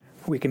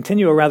We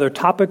continue a rather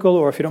topical,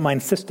 or if you don't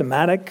mind,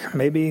 systematic,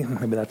 maybe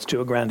that's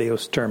too a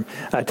grandiose term,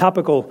 a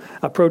topical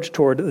approach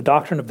toward the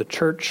doctrine of the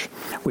church.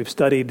 We've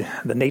studied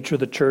the nature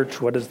of the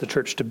church, what is the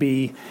church to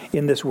be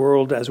in this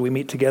world as we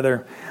meet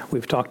together.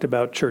 We've talked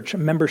about church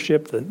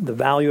membership, the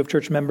value of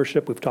church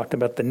membership. We've talked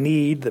about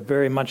the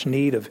very much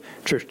need of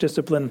church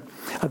discipline.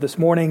 This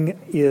morning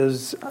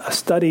is a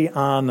study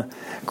on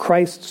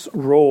Christ's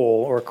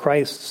role or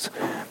Christ's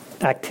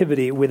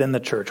activity within the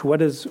church.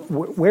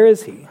 Where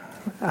is he?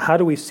 How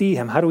do we see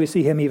him? How do we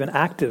see him even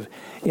active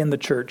in the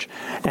church?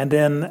 And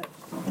then,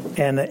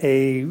 and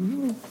a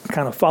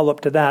kind of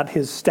follow-up to that,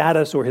 his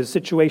status or his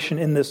situation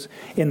in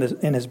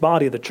his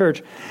body, the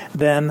church.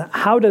 Then,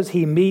 how does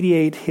he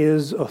mediate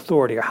his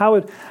authority? Or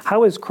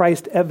how is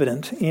Christ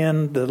evident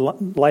in the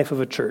life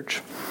of a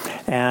church?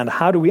 And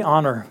how do we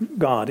honor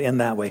God in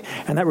that way?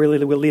 And that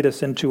really will lead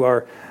us into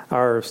our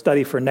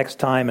study for next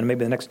time, and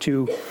maybe the next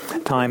two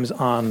times,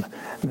 on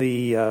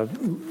the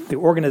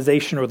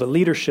organization or the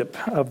leadership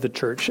of the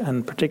church,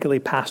 and particularly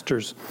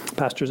pastors,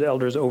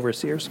 elders,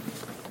 overseers.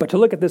 But to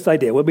look at this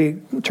idea, we'll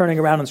be turning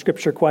around in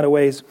Scripture quite a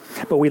ways,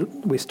 but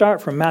we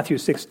start from Matthew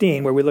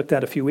 16, where we looked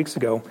at a few weeks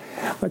ago,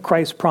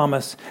 Christ's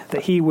promise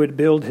that he would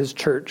build his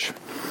church.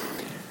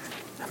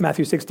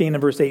 Matthew 16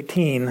 and verse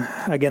 18,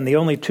 again, the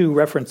only two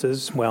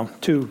references,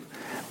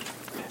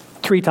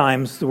 three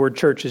times the word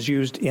church is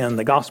used in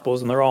the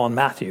Gospels, and they're all in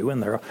Matthew,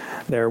 and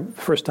their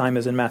first time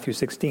is in Matthew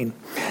 16.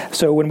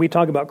 So when we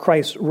talk about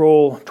Christ's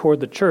role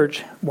toward the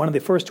church, one of the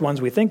first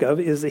ones we think of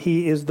is that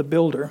he is the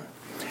builder.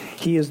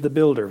 He is the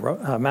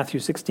builder.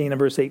 Matthew 16 and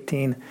verse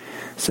 18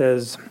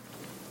 says,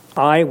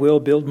 I will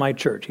build my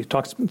church. He's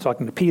talking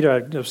to Peter,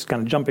 just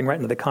kind of jumping right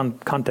into the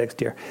context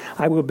here.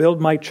 I will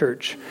build my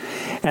church.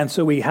 And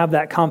so we have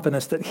that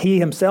confidence that he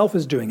himself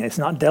is doing it. It's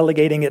not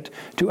delegating it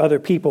to other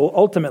people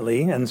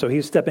ultimately, and so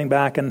he's stepping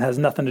back and has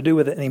nothing to do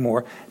with it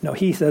anymore. No,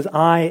 he says,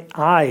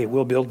 I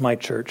will build my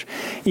church.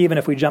 Even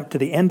if we jump to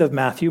the end of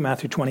Matthew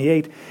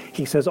 28,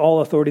 he says,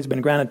 all authority has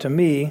been granted to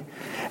me.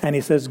 And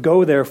he says,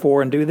 go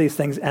therefore and do these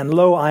things, and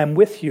lo, I am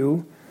with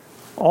you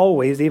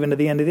always, even to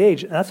the end of the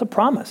age. That's a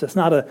promise. It's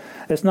not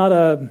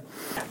a,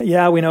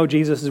 yeah, we know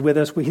Jesus is with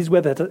us. He's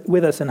with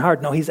us in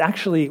heart. No, he's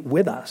actually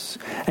with us.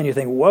 And you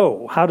think,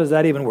 whoa, how does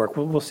that even work?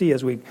 We'll see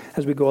as we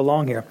go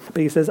along here.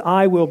 But he says,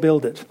 I will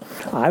build it.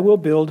 I will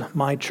build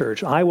my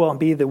church. I will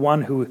be the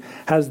one who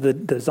has the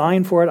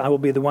design for it. I will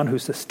be the one who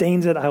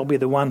sustains it. I will be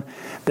the one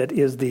that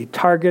is the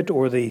target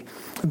or the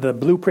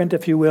blueprint,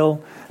 if you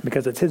will,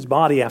 because it's his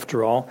body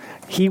after all.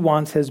 He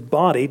wants his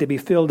body to be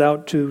filled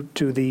out to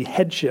the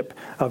headship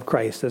of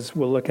Christ, as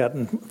we'll look at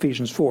in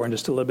Ephesians 4 in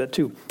just a little bit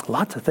too.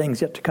 Lots of things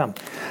yet to come.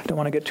 I don't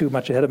want to get too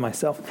much ahead of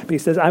myself. But he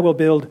says, I will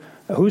build.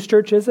 Whose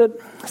church is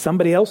it?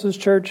 Somebody else's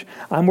church.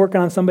 I'm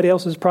working on somebody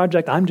else's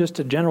project. I'm just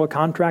a general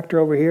contractor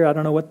over here. I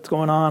don't know what's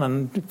going on,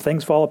 and if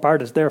things fall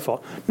apart, it's their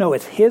fault. No,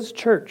 it's his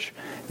church.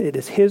 It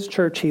is his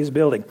church he's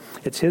building.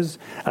 It's his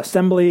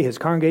assembly, his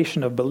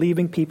congregation of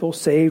believing people,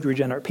 saved,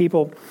 regenerate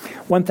people.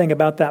 One thing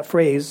about that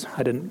phrase,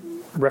 I didn't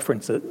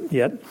reference it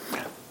yet,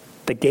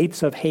 the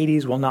gates of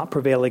Hades will not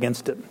prevail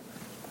against it.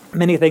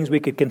 Many things we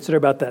could consider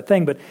about that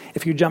thing, but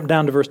if you jump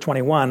down to verse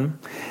 21,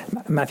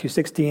 Matthew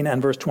 16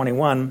 and verse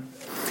 21,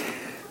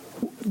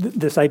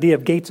 this idea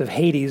of gates of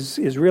Hades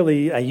is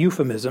really a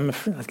euphemism,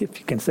 if you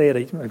can say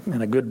it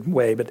in a good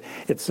way, but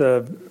it's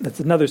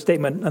another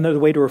statement, another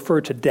way to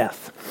refer to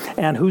death.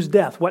 And whose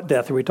death? What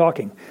death are we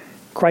talking?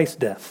 Christ's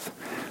death,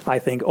 I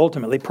think,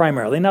 ultimately,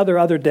 primarily. Now, there are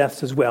other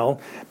deaths as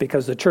well,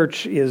 because the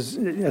church is,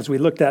 as we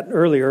looked at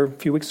earlier a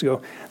few weeks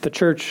ago, the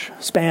church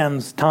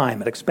spans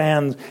time. It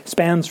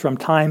spans from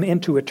time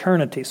into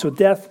eternity. So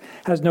death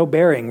has no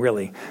bearing,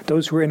 really.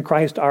 Those who are in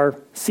Christ are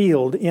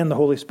sealed in the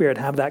Holy Spirit,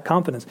 have that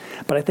confidence.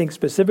 But I think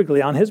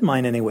specifically on his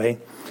mind anyway,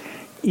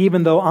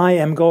 even though I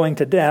am going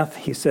to death,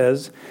 he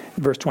says,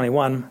 verse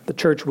 21, the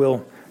church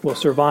will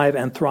survive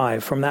and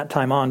thrive. From that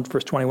time on,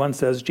 verse 21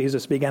 says,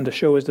 Jesus began to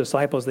show his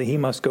disciples that he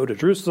must go to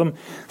Jerusalem,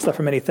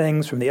 suffer many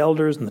things from the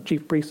elders and the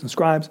chief priests and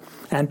scribes,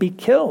 and be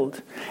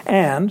killed,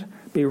 and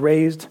be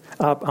raised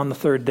up on the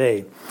third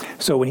day.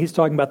 So when he's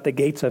talking about the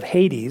gates of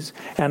Hades,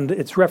 and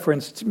it's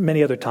referenced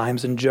many other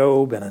times in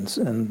Job and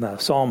in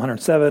Psalm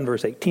 107,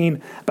 verse 18,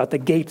 about the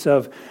gates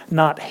of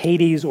not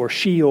Hades or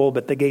Sheol,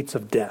 but the gates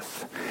of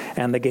death,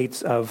 and the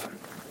gates of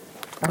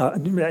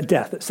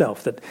death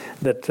itself,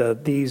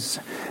 that these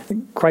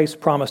Christ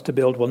promised to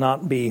build will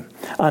not be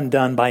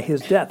undone by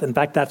his death. In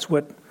fact, that's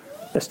what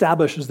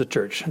establishes the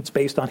church. It's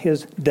based on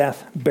his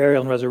death,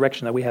 burial, and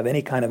resurrection that we have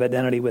any kind of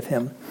identity with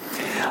him.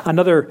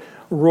 Another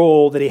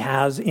role that he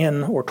has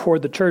in or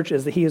toward the church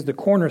is that he is the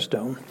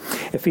cornerstone.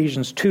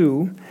 Ephesians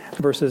 2,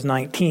 verses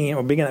 19,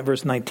 or begin at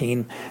verse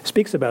 19,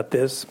 speaks about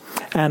this.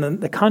 And in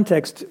the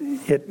context,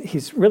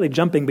 he's really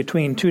jumping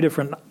between two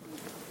different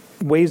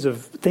ways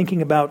of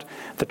thinking about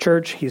the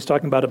church. He's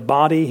talking about a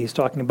body. He's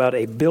talking about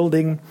a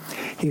building.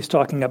 He's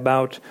talking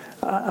about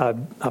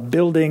a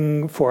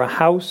building for a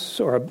house,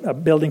 or a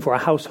building for a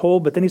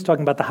household. But then he's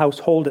talking about the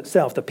household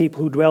itself, the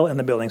people who dwell in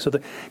the building. So the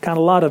kind of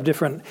a lot of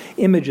different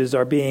images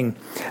are being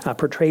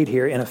portrayed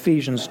here in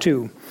Ephesians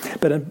 2.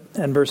 But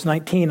in verse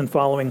 19 and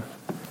following,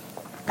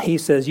 he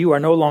says, you are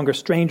no longer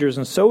strangers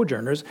and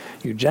sojourners,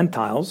 you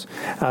Gentiles.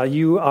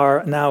 You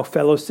are now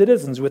fellow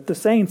citizens with the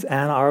saints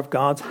and are of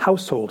God's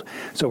household.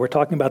 So we're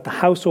talking about the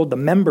household, the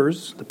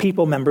members, the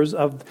people members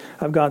of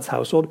God's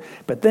household.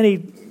 But then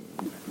he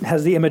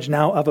has the image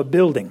now of a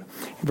building.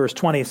 Verse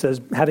 20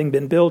 says, having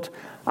been built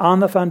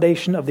on the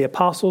foundation of the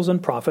apostles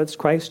and prophets,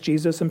 Christ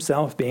Jesus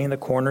himself being the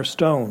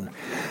cornerstone.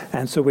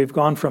 And so we've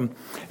gone from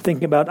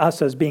thinking about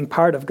us as being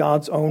part of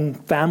God's own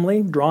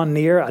family, drawn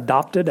near,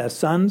 adopted as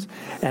sons,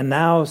 and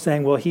now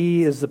saying, well,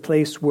 he is the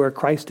place where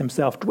Christ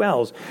himself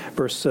dwells.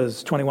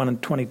 Verses 21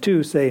 and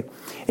 22 say,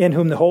 in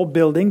whom the whole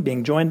building,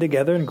 being joined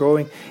together and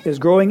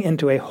growing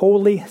into a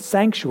holy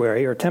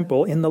sanctuary or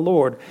temple in the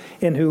Lord,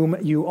 in whom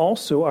you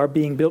also are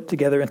being built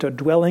together into a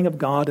dwelling of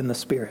God in the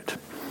Spirit.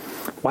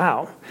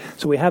 Wow.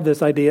 So we have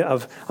this idea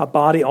of a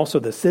body, also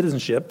the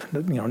citizenship,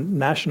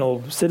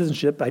 national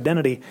citizenship,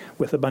 identity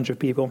with a bunch of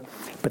people.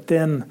 But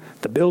then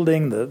the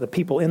building, the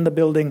people in the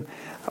building.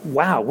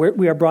 Wow,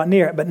 we are brought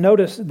near. But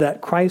notice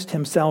that Christ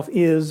himself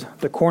is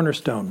the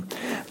cornerstone,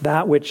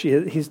 that which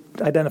he's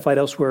identified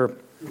elsewhere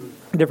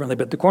differently,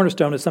 but the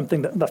cornerstone is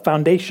something that the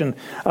foundation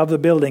of the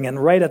building,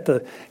 and right at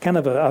the kind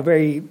of a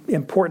very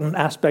important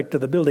aspect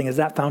of the building is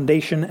that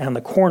foundation, and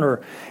the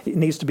corner, it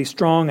needs to be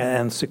strong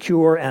and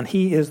secure, and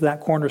he is that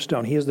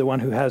cornerstone. He is the one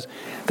who has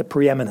the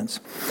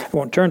preeminence. I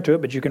won't turn to it,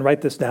 but you can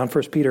write this down.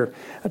 1 Peter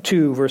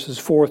 2 verses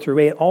 4 through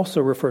 8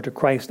 also refer to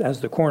Christ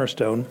as the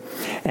cornerstone,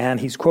 and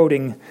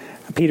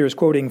Peter is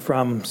quoting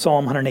from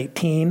Psalm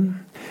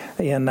 118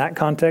 in that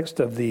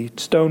context of the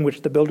stone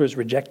which the builders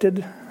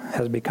rejected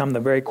has become the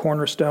very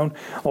cornerstone,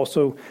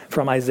 also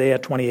from Isaiah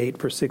 28,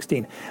 verse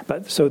 16.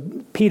 But so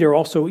Peter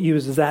also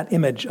uses that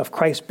image of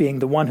Christ being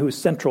the one who is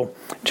central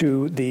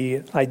to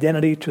the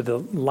identity, to the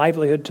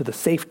livelihood, to the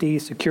safety,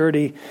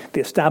 security,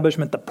 the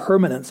establishment, the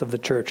permanence of the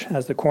church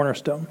as the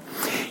cornerstone.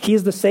 He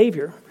is the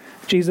Savior.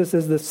 Jesus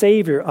is the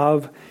Savior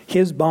of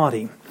his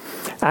body.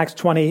 Acts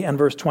 20 and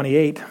verse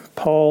 28,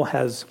 Paul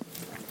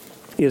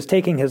is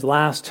taking his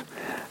last,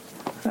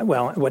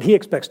 what he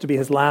expects to be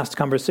his last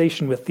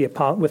conversation with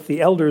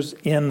the elders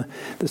in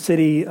the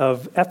city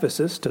of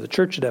Ephesus, to the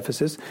church at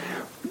Ephesus.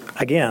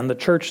 Again, the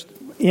church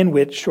in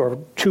which, or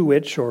to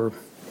which, or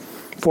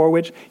for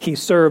which he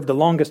served the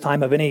longest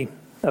time of any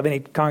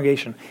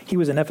congregation. He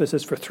was in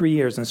Ephesus for 3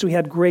 years, and so he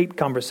had great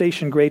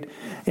conversation, great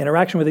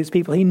interaction with these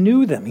people. He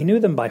knew them. He knew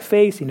them by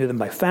face. He knew them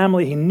by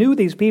family. He knew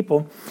these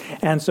people,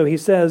 and so he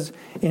says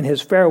in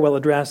his farewell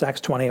address,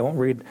 Acts 20, I won't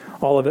read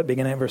all of it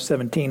beginning at verse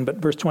 17, but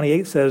verse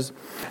 28 says,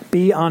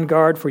 be on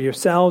guard for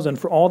yourselves and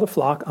for all the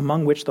flock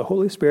among which the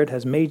Holy Spirit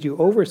has made you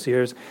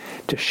overseers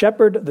to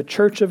shepherd the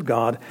church of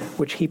God,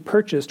 which he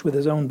purchased with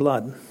his own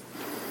blood.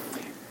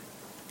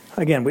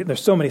 Again,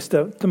 there's so many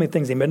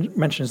things he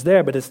mentions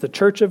there, but it's the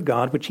church of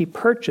God, which he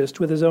purchased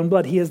with his own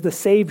blood. He is the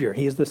Savior.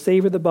 He is the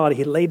Savior of the body.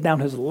 He laid down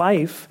his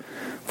life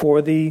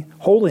for the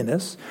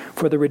holiness,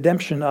 for the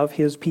redemption of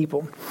his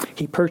people.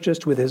 He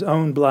purchased with his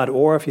own blood,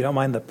 or if you don't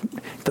mind,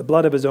 the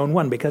blood of his own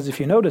one. Because if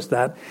you notice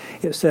that,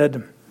 it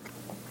said,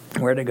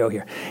 where did it go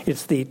here?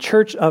 It's the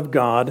church of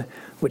God,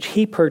 which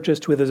he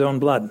purchased with his own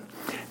blood.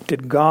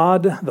 Did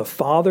God the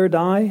Father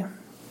die?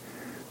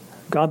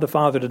 God the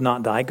Father did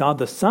not die. God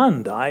the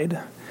Son died.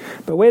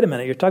 But wait a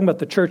minute, you're talking about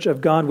the church of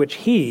God, which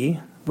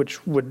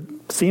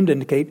would seem to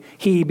indicate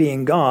he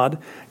being God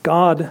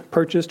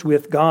purchased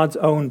with God's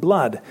own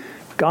blood.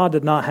 God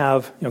did not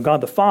have, God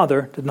the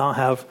Father did not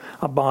have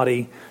a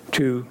body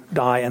to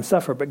die and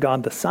suffer, but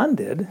God the Son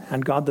did,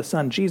 and God the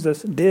Son,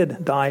 Jesus,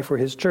 did die for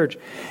his church.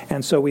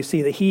 And so we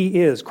see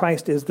that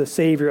Christ is the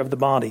Savior of the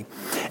body.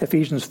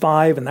 Ephesians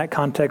 5, in that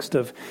context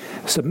of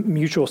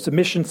mutual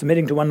submission,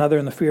 submitting to one another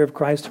in the fear of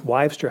Christ,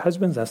 wives to your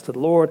husbands as to the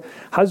Lord.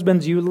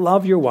 Husbands, you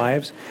love your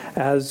wives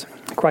as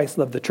Christ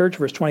loved the church.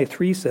 Verse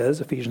 23 says,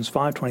 Ephesians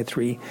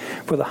 5:23,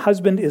 for the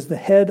husband is the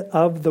head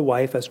of the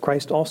wife, as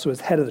Christ also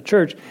is head of the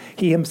church,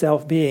 he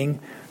himself being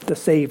the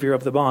Savior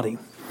of the body.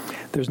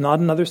 There's not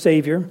another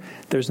Savior.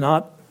 There's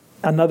not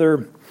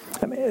another,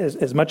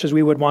 as much as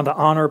we would want to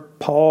honor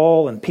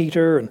Paul and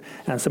Peter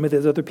and some of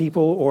these other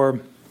people, or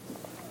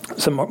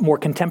some more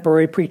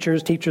contemporary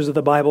preachers, teachers of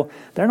the Bible,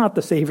 they're not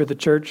the Savior of the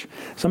church.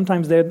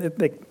 Sometimes they're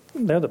the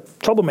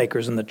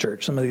troublemakers in the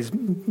church, some of these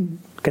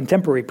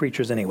contemporary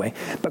preachers anyway.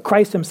 But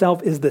Christ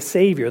himself is the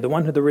Savior,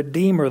 the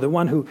Redeemer, the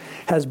one who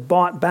has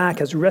bought back,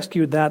 has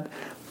rescued that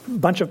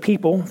bunch of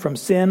people from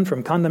sin,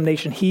 from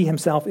condemnation. He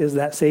himself is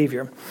that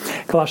Savior.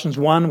 Colossians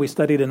 1, we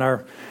studied in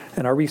our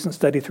recent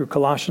study through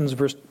Colossians,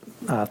 verse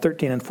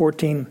 13 and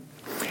 14.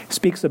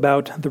 speaks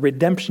about the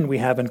redemption we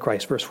have in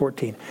Christ, verse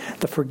 14,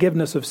 the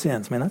forgiveness of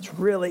sins. Man, that's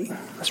really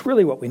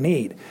what we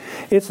need.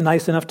 It's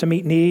nice enough to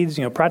meet needs,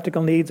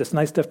 practical needs. It's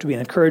nice enough to be an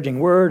encouraging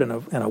word in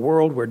a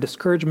world where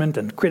discouragement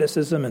and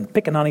criticism and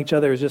picking on each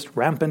other is just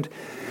rampant.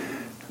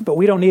 But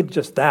we don't need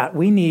just that.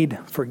 We need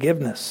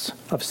forgiveness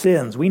of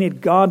sins. We need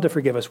God to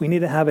forgive us. We need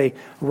to have a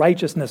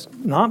righteousness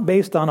not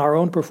based on our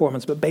own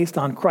performance, but based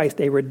on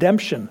Christ, a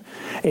redemption,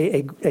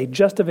 a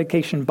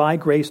justification by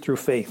grace through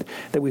faith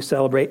that we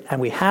celebrate and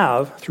we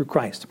have through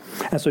Christ.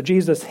 And so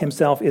Jesus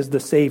himself is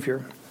the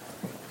Savior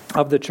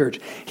of the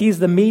church. He's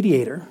the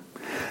mediator.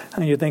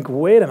 And you think,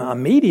 wait a minute, a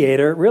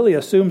mediator really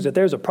assumes that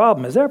there's a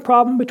problem. Is there a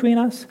problem between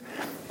us?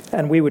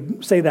 And we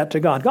would say that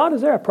to God. God,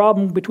 is there a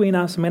problem between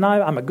us? I mean,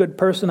 I'm a good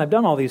person. I've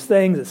done all these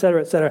things, et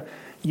cetera, et cetera.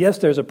 Yes,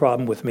 there's a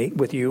problem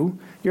with you.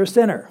 You're a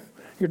sinner.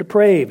 You're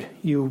depraved.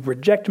 You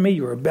reject me.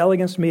 You rebel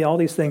against me, all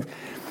these things.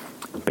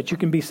 But you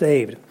can be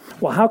saved.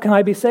 Well, how can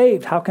I be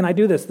saved? How can I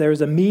do this? There's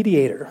a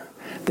mediator.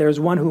 There's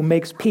one who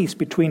makes peace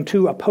between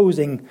two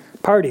opposing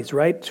parties,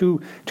 right?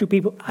 Two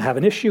people. I have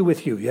an issue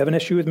with you. You have an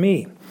issue with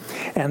me.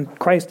 And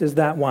Christ is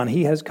that one.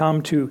 He has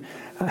come to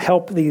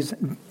help these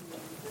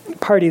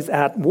parties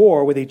at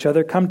war with each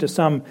other come to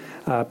some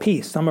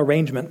peace, some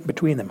arrangement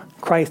between them.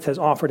 Christ has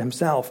offered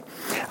himself.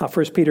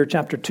 1 Peter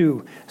chapter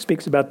 2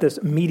 speaks about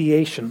this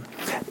mediation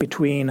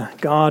between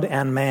God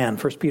and man.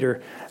 1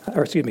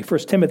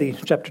 Timothy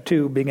chapter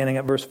 2, beginning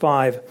at verse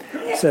 5,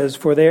 says,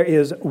 "For there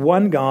is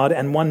one God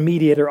and one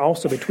mediator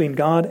also between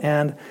God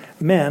and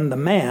men, the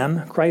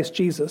man, Christ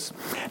Jesus."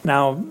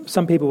 Now,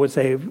 some people would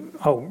say,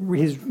 oh,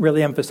 he's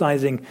really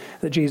emphasizing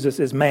that Jesus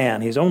is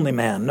man. He's only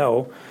man.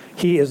 No,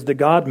 he is the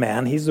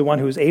God-man. He's the one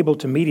who is able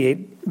to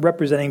mediate,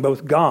 representing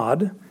both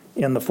God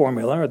in the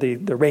formula or the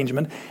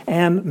arrangement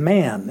and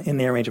man in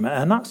the arrangement.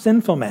 And not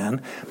sinful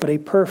man, but a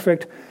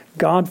perfect,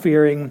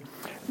 God-fearing,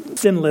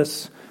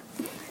 sinless,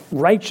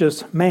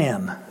 righteous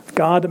man.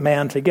 God,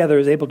 man together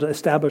is able to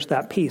establish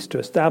that peace, to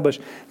establish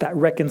that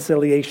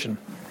reconciliation.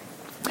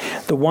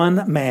 The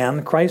one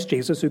man, Christ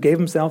Jesus, who gave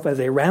himself as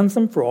a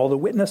ransom for all, the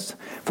witness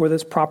for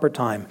this proper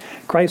time.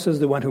 Christ is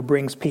the one who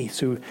brings peace,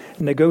 who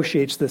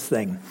negotiates this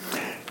thing.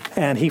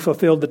 And he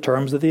fulfilled the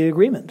terms of the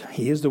agreement.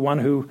 He is the one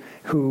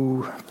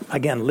who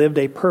again, lived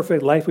a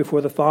perfect life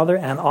before the Father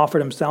and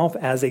offered himself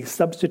as a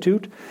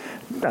substitute,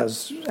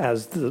 as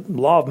the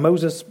law of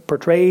Moses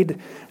portrayed.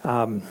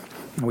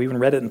 We even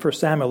read it in 1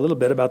 Samuel a little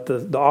bit about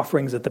the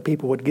offerings that the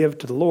people would give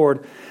to the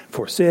Lord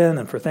for sin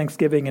and for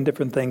thanksgiving and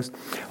different things.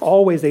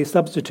 Always a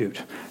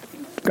substitute.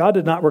 God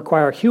did not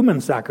require human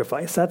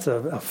sacrifice. That's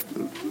a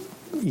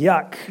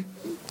yuck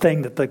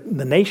thing that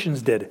the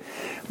nations did.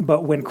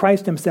 But when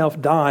Christ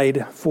himself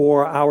died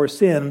for our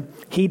sin,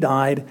 he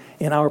died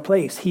in our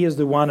place. He is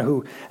the one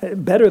who,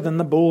 better than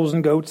the bulls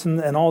and goats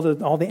and all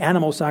the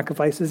animal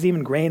sacrifices,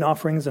 even grain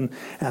offerings and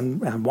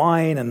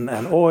wine and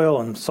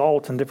oil and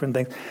salt and different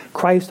things,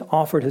 Christ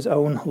offered his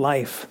own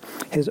life,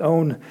 his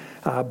own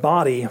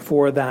body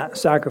for that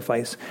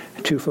sacrifice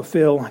to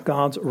fulfill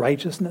God's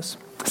righteousness.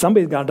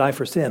 Somebody's got to die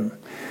for sin.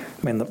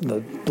 I mean,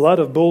 the blood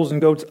of bulls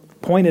and goats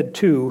pointed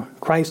to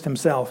Christ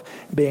himself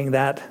being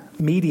that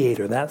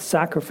mediator, that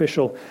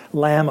sacrificial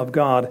Lamb of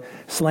God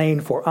slain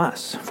for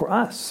us.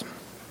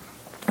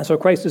 And so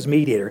Christ is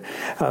mediator.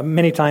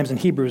 Many times in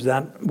Hebrews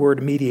that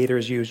word mediator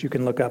is used. You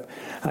can look up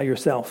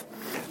yourself.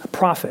 A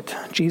prophet.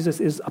 Jesus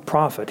is a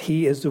prophet.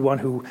 He is the one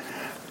who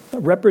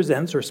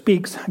represents or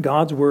speaks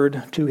God's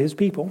word to his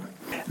people.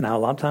 Now, a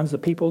lot of times the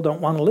people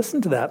don't want to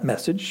listen to that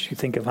message. You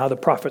think of how the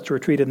prophets were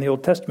treated in the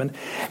Old Testament,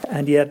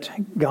 and yet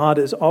God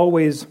is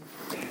always...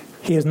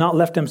 He has not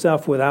left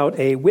himself without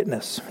a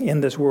witness in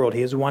this world.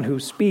 He is the one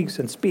who speaks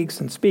and speaks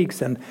and speaks,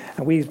 and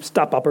we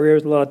stop up our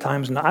ears a lot of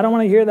times, and I don't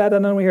want to hear that, I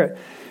don't want to hear it.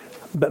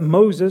 But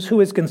Moses,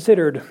 who is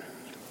considered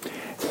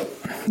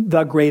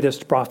the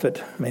greatest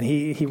prophet, I mean,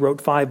 he wrote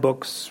 5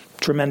 books,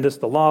 tremendous,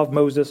 the law of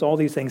Moses, all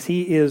these things.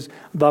 He is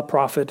the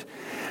prophet.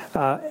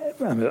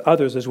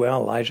 Others as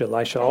well, Elijah,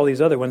 Elisha, all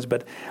these other ones.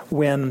 But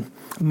when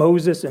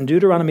Moses in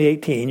Deuteronomy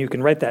 18, you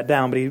can write that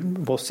down,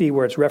 but we'll see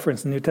where it's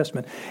referenced in the New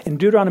Testament. In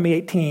Deuteronomy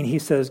 18, he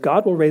says,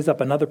 God will raise up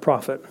another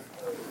prophet.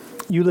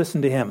 You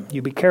listen to him.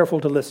 You be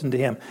careful to listen to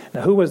him.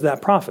 Now, who was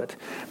that prophet?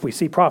 We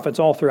see prophets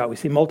all throughout. We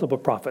see multiple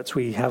prophets.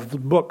 We have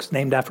books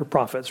named after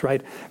prophets,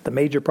 right? The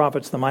major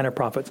prophets, the minor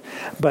prophets.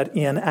 But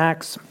in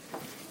Acts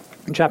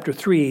chapter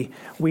 3,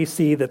 we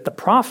see that the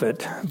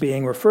prophet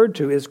being referred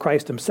to is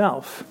Christ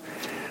himself.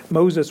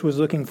 Moses was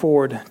looking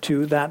forward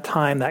to that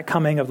time, that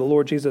coming of the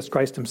Lord Jesus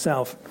Christ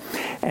himself.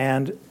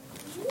 And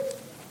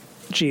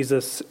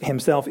Jesus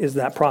himself is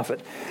that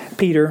prophet.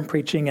 Peter,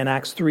 preaching in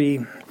Acts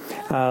 3,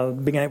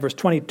 beginning at verse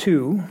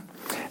 22,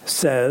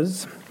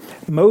 says,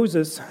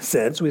 Moses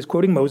said, so he's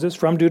quoting Moses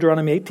from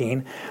Deuteronomy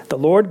 18, the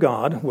Lord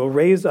God will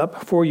raise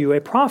up for you a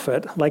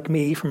prophet like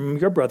me from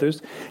your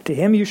brothers. To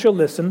him you shall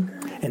listen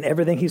in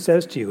everything he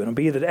says to you. And it will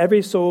be that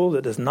every soul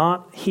that does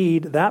not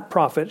heed that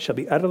prophet shall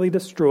be utterly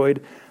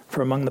destroyed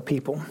from among the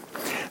people.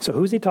 So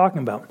who's he talking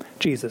about?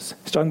 Jesus.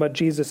 He's talking about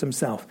Jesus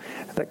himself,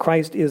 that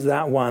Christ is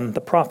that one,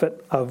 the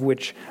prophet of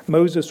which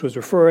Moses was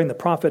referring, the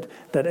prophet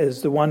that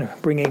is the one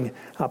bringing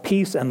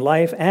peace and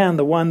life, and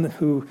the one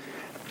who...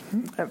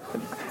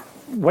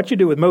 What you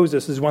do with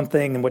Moses is one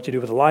thing, and what you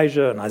do with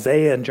Elijah and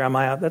Isaiah and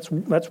Jeremiah, that's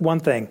one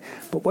thing.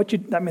 But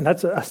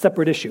that's a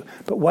separate issue.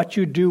 But what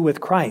you do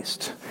with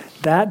Christ,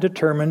 that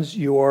determines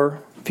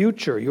your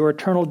future, your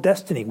eternal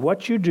destiny.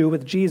 What you do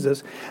with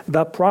Jesus,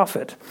 the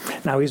prophet.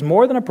 Now, he's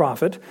more than a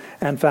prophet.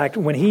 In fact,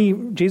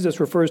 when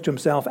Jesus refers to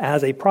himself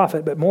as a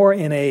prophet, but more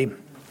in a,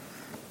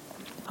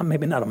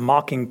 maybe not a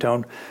mocking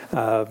tone,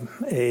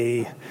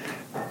 a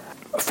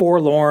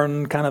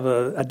forlorn, kind of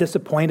a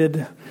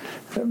disappointed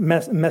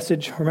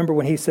message. Remember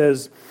when he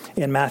says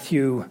in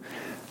Matthew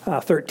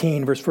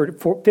 13, verse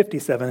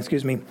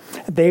 57,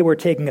 they were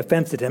taking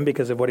offense at him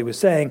because of what he was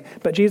saying.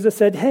 But Jesus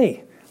said,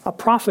 hey, a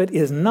prophet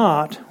is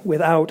not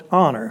without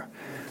honor,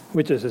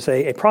 which is to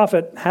say, a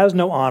prophet has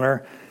no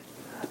honor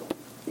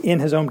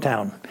in his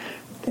hometown.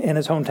 In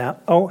his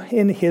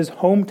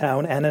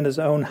hometown and in his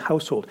own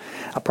household.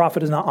 A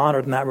prophet is not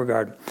honored in that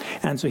regard.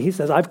 And so he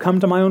says, I've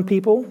come to my own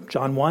people.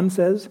 John 1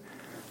 says,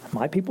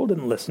 my people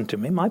didn't listen to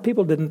me. My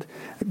people didn't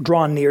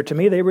draw near to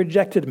me. They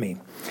rejected me.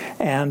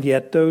 And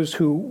yet those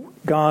who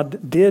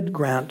God did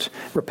grant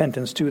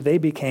repentance to, they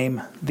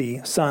became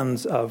the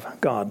sons of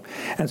God.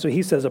 And so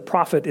he says a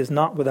prophet is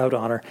not without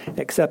honor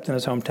except in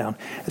his hometown.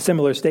 A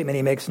similar statement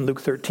he makes in Luke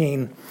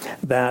 13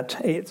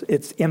 that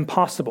it's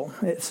impossible,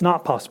 it's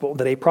not possible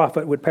that a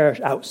prophet would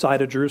perish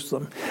outside of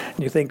Jerusalem.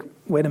 And you think,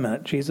 wait a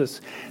minute, Jesus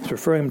is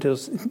referring to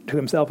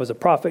himself as a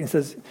prophet. He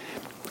says,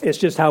 it's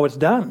just how it's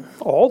done.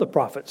 All the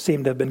prophets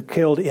seem to have been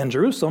killed in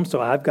Jerusalem, so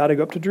I've got to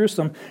go up to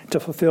Jerusalem to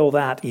fulfill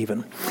that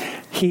even.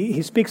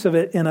 He speaks of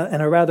it in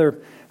a rather,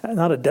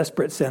 not a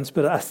desperate sense,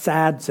 but a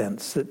sad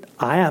sense, that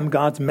I am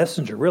God's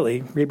messenger,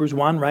 really. Hebrews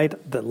 1,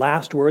 right? The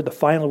last word, the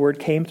final word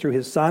came through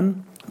his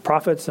son,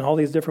 prophets in all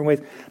these different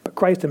ways, but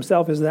Christ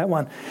himself is that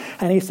one.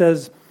 And he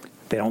says,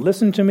 they don't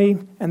listen to me,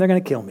 and they're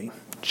going to kill me,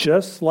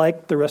 just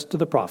like the rest of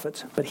the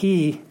prophets. But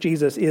he,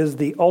 Jesus, is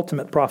the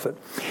ultimate prophet.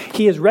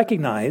 He is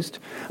recognized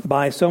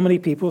by so many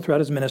people throughout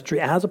his ministry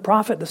as a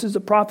prophet. This is a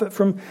prophet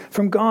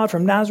from God,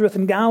 from Nazareth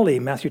in Galilee,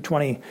 Matthew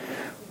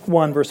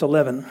 21, verse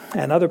 11,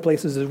 and other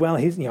places as well.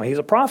 He's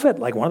a prophet,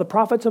 like one of the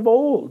prophets of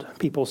old,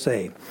 people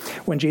say.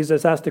 When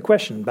Jesus asked the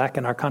question, back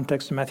in our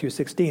context in Matthew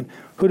 16,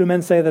 who do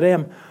men say that I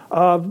am?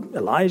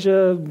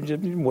 Elijah,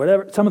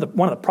 whatever,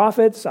 one of the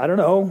prophets, I don't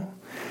know.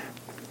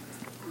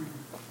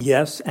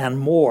 Yes, and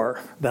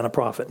more than a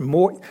prophet.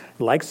 More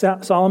like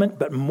Solomon,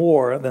 but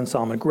more than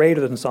Solomon,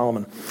 greater than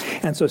Solomon.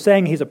 And so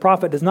saying he's a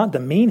prophet does not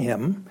demean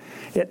him.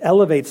 It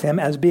elevates him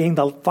as being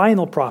the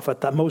final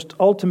prophet, the most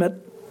ultimate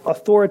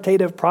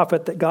authoritative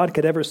prophet that God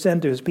could ever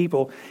send to his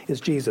people is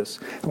Jesus,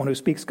 the one who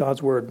speaks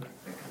God's word.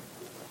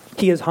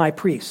 He is high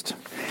priest.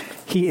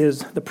 He is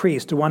the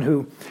priest, the one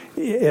who,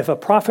 if a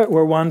prophet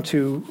were one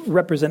to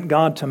represent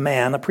God to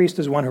man, a priest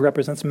is one who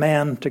represents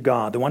man to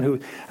God, the one who,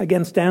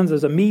 again, stands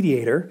as a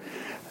mediator,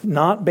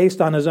 not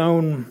based on his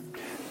own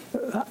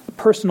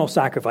personal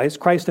sacrifice.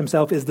 Christ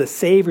himself is the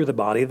Savior of the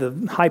body. The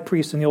high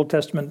priests in the Old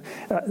Testament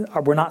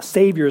were not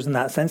saviors in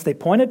that sense. They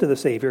pointed to the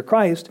Savior,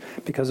 Christ,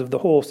 because of the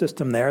whole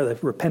system there, the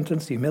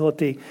repentance, the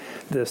humility,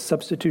 the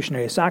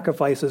substitutionary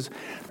sacrifices.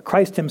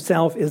 Christ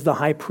himself is the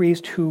high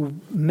priest who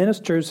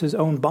ministers his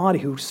own body,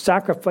 who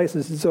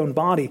sacrifices his own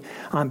body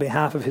on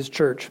behalf of his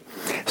church.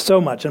 So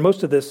much, and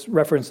most of this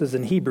references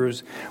in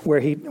Hebrews,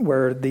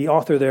 where the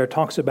author there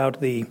talks about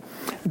the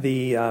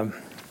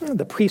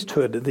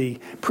priesthood, the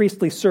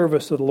priestly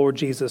service of the Lord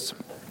Jesus.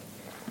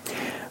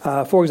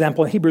 For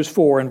example, in Hebrews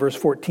 4 and verse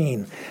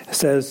 14, it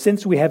says,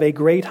 since we have a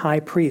great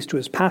high priest who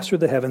has passed through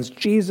the heavens,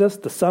 Jesus,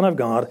 the Son of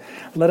God,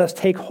 let us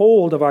take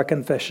hold of our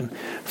confession.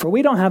 For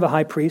we don't have a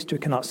high priest who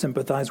cannot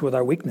sympathize with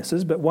our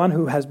weaknesses, but one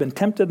who has been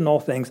tempted in all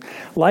things,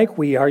 like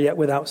we are, yet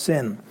without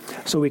sin,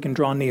 so we can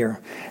draw near,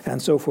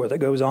 and so forth. It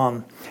goes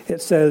on.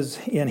 It says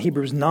in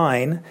Hebrews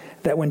 9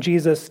 that when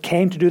Jesus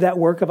came to do that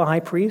work of a high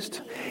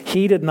priest,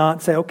 he did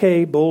not say,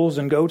 okay, bulls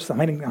and goats,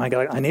 I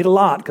need a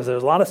lot, because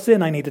there's a lot of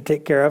sin I need to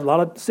take care of, a lot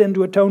of sin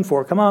to atone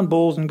for. Come on,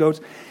 bulls and goats.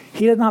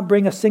 He did not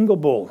bring a single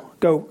bull,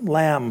 goat,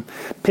 lamb,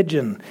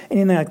 pigeon,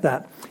 anything like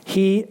that.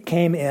 He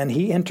came in,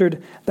 he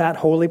entered that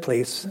holy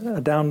place.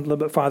 Down a little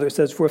bit farther it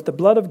says, for if the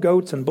blood of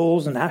goats and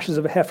bulls and ashes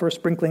of a heifer,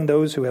 sprinkling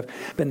those who have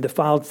been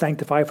defiled,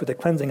 sanctify for the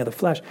cleansing of the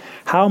flesh,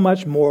 how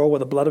much more will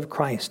the blood of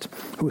Christ,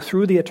 who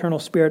through the eternal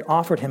Spirit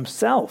offered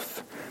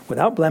himself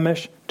without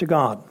blemish to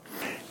God.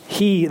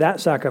 He, that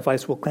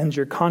sacrifice, will cleanse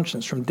your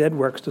conscience from dead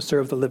works to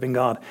serve the living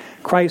God.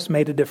 Christ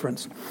made a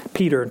difference.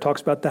 Peter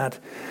talks about that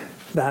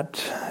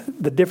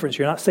the difference.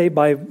 You're not saved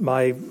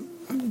by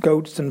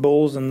goats and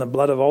bulls and the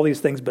blood of all these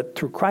things, but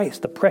through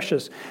Christ, the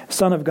precious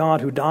Son of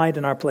God who died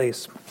in our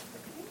place.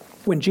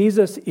 When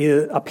Jesus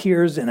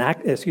appears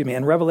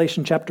in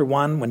Revelation chapter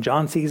 1, when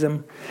John sees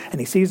him, and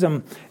he sees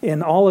him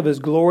in all of his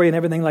glory and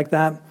everything like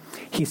that,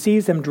 he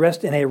sees him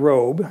dressed in a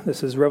robe.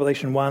 This is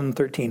Revelation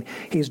 1:13.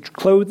 He's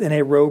clothed in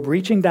a robe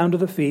reaching down to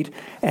the feet,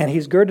 and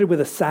he's girded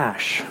with a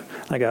sash,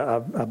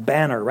 a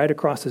banner right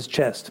across his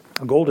chest,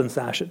 a golden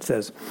sash, it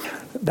says.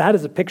 That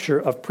is a picture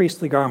of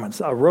priestly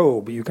garments, a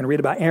robe. You can read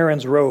about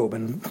Aaron's robe,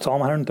 and Psalm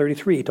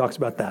 133 talks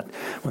about that.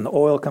 When the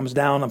oil comes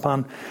down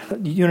upon,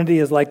 unity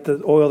is like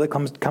the oil that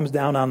comes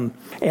down on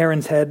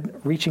Aaron's head,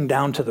 reaching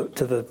down to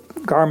the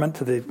garment,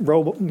 to the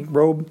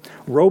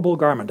robal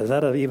garment. Is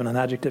that even an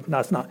adjective? No,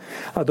 it's not.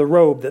 The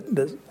robe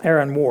that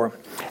Aaron wore.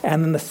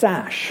 And then the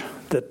sash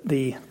that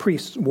the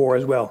priests wore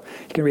as well.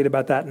 You can read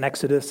about that in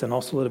Exodus and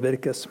also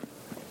Leviticus.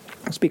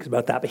 It speaks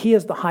about that. But he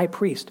is the high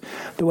priest,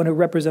 the one who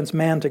represents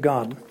man to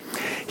God.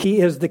 He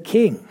is the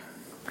king.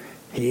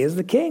 He is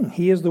the king.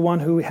 He is the one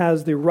who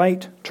has the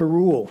right to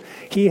rule.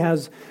 He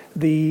has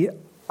the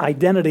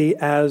identity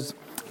as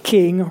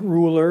king,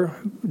 ruler,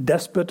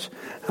 despot,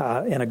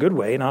 in a good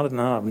way, not in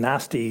a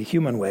nasty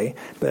human way,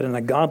 but in a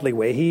godly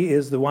way. He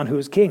is the one who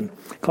is king.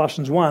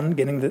 Colossians 1,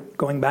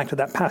 going back to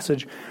that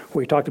passage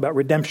where we talked about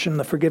redemption,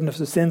 the forgiveness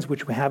of sins,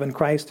 which we have in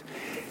Christ.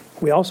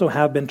 We also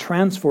have been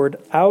transferred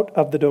out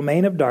of the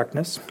domain of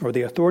darkness, or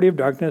the authority of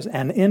darkness,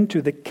 and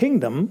into the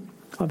kingdom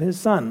of his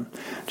Son.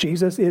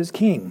 Jesus is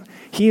king.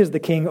 He is the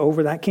king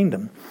over that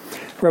kingdom.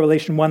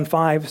 Revelation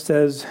 1:5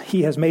 says,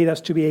 he has made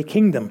us to be a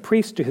kingdom,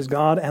 priest to his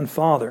God and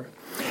Father.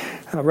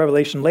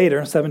 Revelation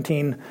later,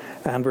 17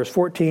 and verse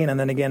 14, and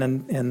then again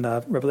in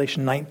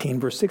Revelation 19,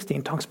 verse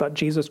 16, talks about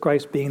Jesus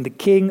Christ being the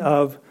King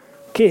of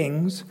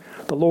kings,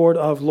 the Lord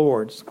of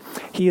lords.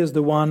 He is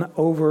the one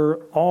over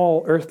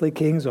all earthly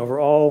kings, over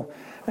all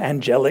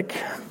angelic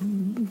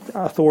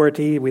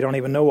authority. We don't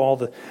even know all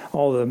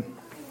the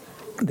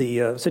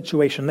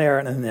situation there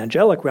in the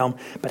angelic realm,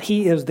 but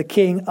he is the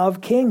King of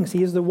kings.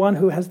 He is the one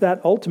who has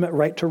that ultimate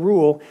right to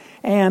rule,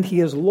 and he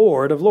is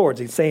Lord of lords.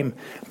 These same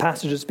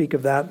passages speak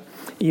of that.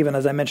 Even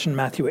as I mentioned,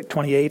 Matthew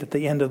 28 at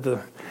the end of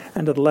the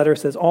letter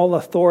says, all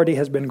authority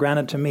has been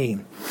granted to me.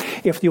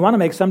 If you want to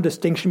make some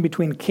distinction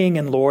between king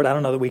and Lord, I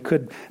don't know that we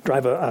could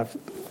drive a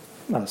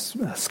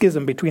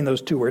schism between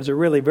those two words. They're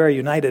really very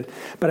united.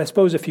 But I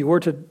suppose if you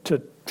were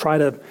to try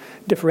to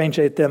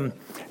differentiate them,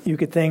 you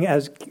could think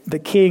as the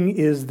king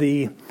is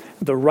the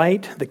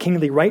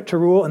kingly right to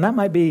rule. And that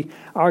might be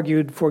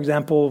argued, for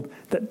example,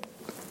 that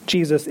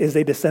Jesus is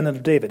a descendant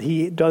of David.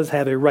 He does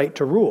have a right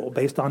to rule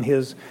based on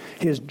his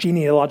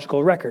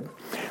genealogical record.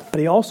 But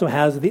he also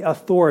has the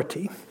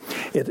authority.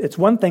 It's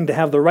one thing to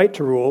have the right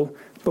to rule,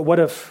 but what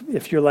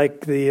if you're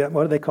like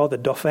what do they call the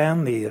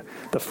Dauphin,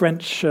 the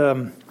French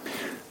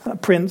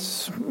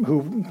prince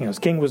who,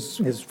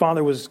 his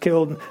father was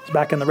killed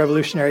back in the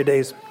revolutionary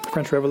days,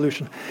 French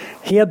Revolution.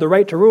 He had the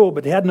right to rule,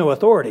 but he had no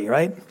authority,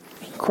 right?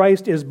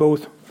 Christ has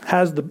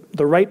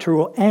the right to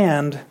rule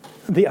and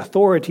the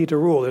authority to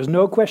rule. There's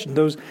no question.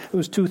 Those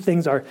two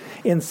things are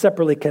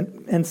inseparably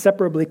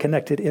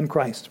connected in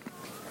Christ.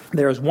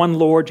 There is one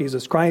Lord,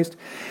 Jesus Christ.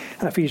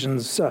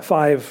 Ephesians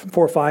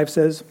 4:5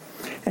 says,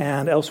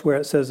 and elsewhere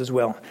it says as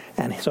well.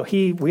 And so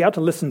we ought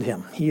to listen to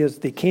him. He is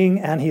the King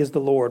and he is the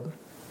Lord.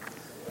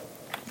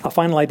 A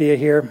final idea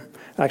here.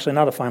 Actually,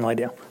 not a final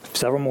idea.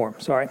 Several more.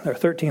 Sorry, there are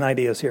 13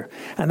 ideas here.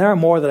 And there are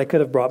more that I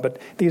could have brought, but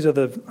these are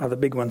the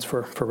big ones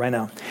for right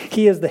now.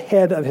 He is the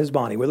head of his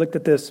body. We looked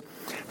at this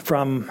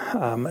from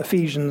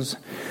Ephesians,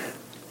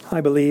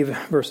 I believe,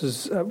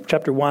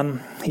 chapter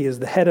 1. He is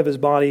the head of his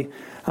body.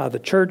 The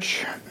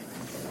church,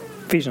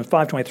 Ephesians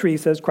 5:23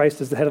 says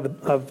Christ is the head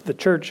of the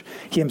church,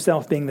 he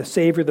himself being the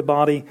Savior of the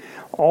body.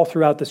 All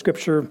throughout the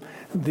Scripture,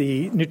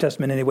 the New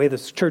Testament anyway,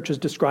 this church is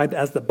described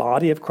as the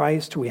body of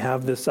Christ. We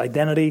have this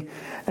identity,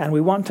 and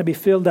we want to be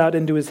filled out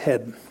into his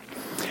head.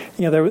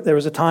 There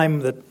was a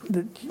time that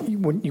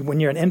when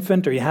you're an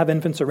infant or you have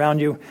infants around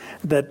you,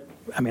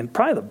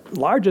 probably the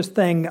largest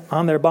thing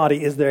on their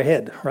body is their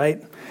head,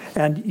 right?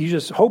 And you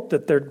just hope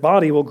that their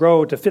body will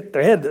grow to fit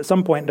their head at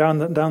some point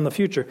down the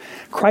future.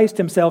 Christ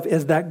himself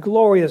is that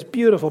glorious,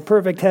 beautiful,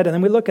 perfect head. And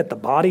then we look at the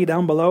body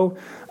down below,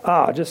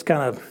 just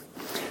kind of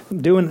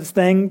doing its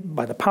thing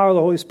by the power of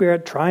the Holy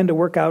Spirit, trying to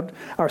work out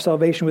our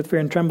salvation with fear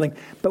and trembling.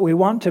 But we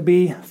want to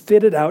be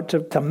fitted out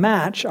to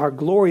match our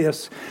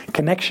glorious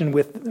connection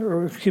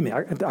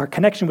our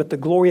connection with the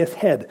glorious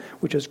head,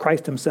 which is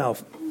Christ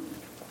himself.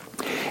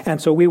 And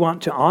so we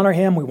want to honor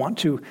him. We want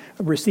to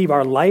receive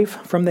our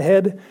life from the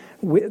head,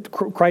 with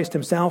Christ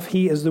himself.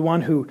 He is the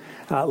one who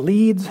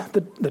leads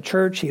the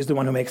church. He's the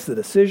one who makes the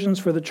decisions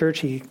for the church.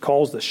 He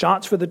calls the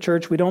shots for the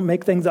church. We don't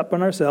make things up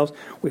on ourselves.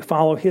 We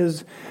follow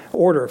his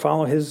order,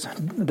 follow his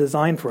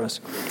design for us.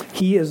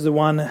 He is the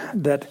one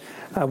that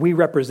we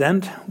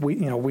represent.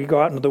 We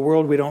go out into the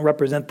world. We don't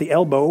represent the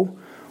elbow.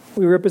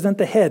 We represent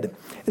the head.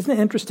 Isn't it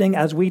interesting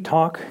as we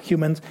talk,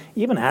 humans,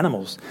 even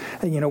animals,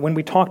 when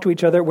we talk to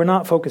each other, we're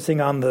not focusing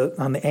on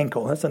the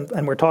ankle.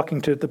 And we're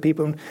talking to the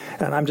people,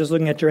 and I'm just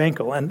looking at your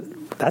ankle.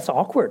 And that's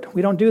awkward.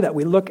 We don't do that.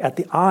 We look at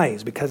the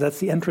eyes because that's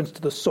the entrance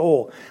to the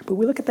soul. But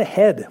we look at the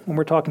head when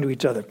we're talking to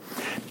each other.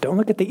 Don't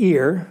look at the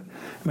ear.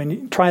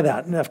 Try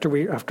that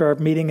after our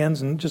meeting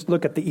ends and just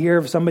look at the ear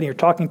of somebody you're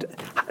talking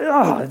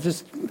to.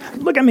 Just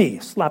look at me,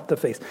 slap the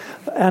face.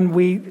 And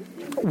we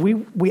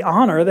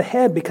honor the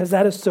head because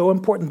that is so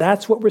important.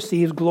 That's what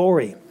receives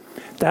glory.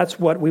 That's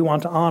what we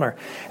want to honor.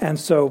 And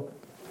so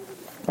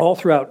All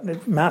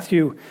throughout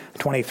Matthew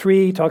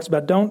 23 talks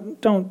about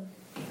don't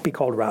be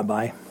called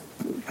rabbi.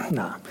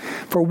 Nah.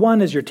 For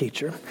one is your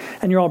teacher,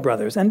 and you're all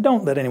brothers. And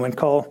don't let anyone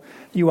call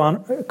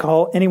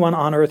anyone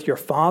on earth your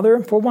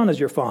father, for one is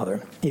your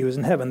father, he who is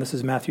in heaven. This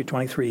is Matthew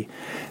 23,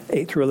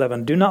 8 through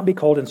 11. Do not be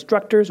called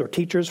instructors or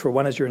teachers, for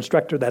one is your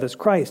instructor, that is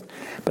Christ.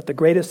 But the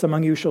greatest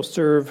among you shall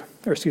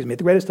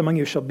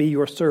be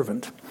your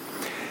servant.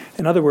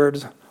 In other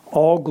words,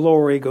 all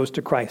glory goes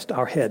to Christ,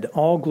 our head.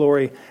 All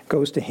glory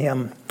goes to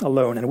him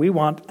alone. And we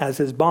want, as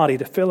his body,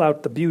 to fill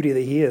out the beauty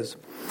that he is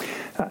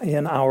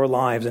in our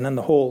lives and in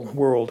the whole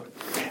world.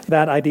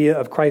 That idea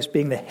of Christ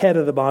being the head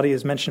of the body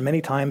is mentioned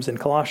many times in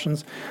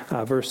Colossians.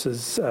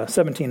 Verses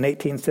 17 and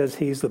 18 says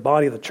he's the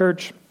body of the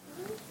church.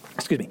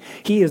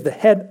 He is the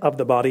head of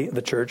the body of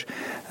the church.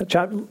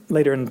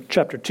 Later in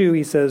chapter 2,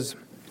 he says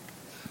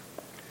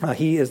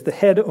he is the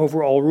head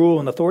over all rule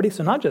and authority.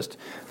 So not just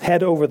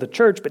head over the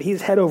church, but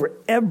he's head over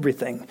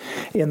everything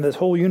in this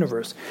whole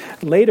universe.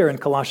 Later in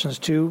Colossians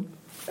 2,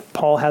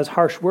 Paul has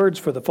harsh words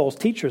for the false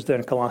teachers there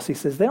in Colossae. He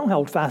says they don't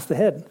hold fast the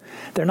head.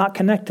 They're not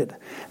connected.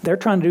 They're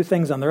trying to do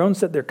things on their own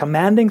set. They're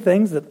commanding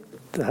things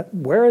that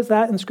where is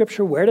that in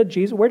Scripture? Where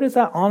does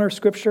that honor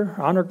Scripture,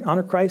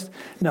 honor Christ?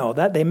 No,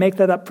 that they make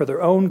that up for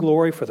their own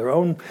glory, for their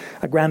own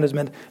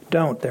aggrandizement.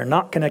 Don't. They're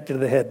not connected to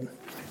the head.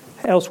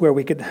 Elsewhere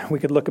we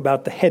could look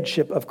about the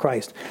headship of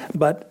Christ,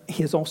 but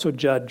he is also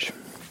judge.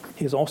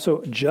 He is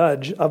also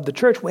judge of the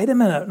church. Wait a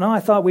minute. No,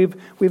 I thought we've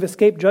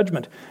escaped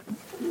judgment.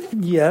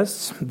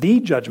 Yes, the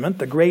judgment,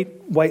 the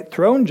great white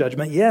throne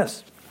judgment,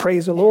 yes,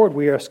 praise the Lord,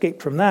 we are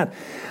escaped from that.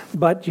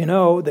 But you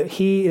know that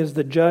he is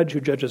the judge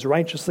who judges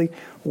righteously.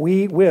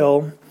 We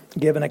will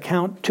give an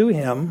account to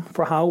him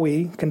for how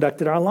we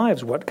conducted our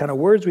lives, what kind of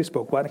words we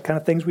spoke, what kind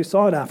of things we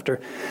sought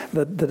after,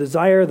 the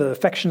desire, the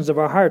affections of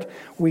our heart.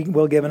 We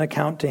will give an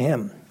account to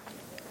him.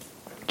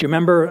 Do you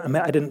remember,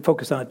 I didn't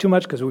focus on it too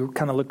much because we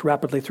kind of looked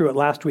rapidly through it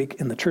last week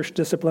in the church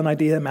discipline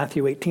idea,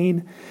 Matthew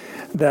 18,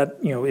 that,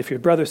 if your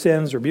brother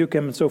sins, rebuke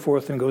him and so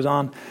forth, and goes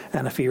on.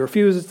 And if he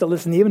refuses to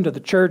listen even to the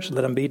church,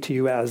 let him be to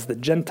you as the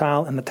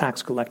Gentile and the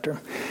tax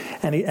collector.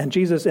 And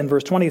Jesus in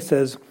verse 20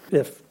 says,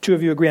 if two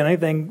of you agree on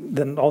anything,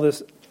 then all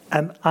this,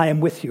 and I am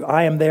with you.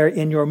 I am there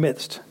in your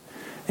midst.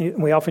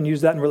 And we often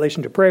use that in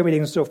relation to prayer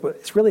meetings and so forth, but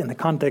it's really in the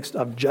context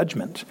of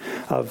judgment,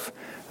 of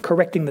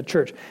correcting the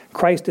church.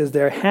 Christ is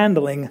there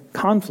handling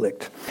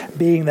conflict,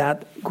 being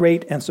that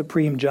great and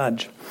supreme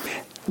judge.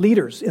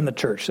 Leaders in the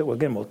church, that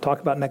we'll talk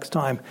about next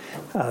time.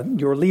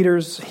 Your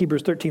leaders,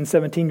 Hebrews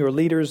 13:17, your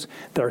leaders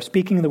that are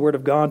speaking the word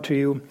of God to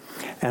you,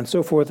 and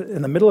so forth.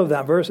 In the middle of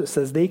that verse, it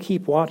says, they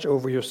keep watch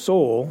over your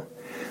soul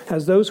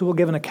as those who will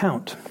give an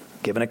account.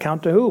 Give an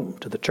account to whom?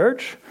 To the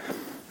church?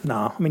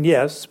 No,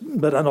 yes,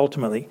 but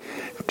ultimately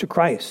to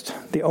Christ,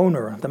 the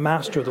owner, the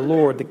master, the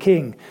Lord, the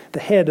king, the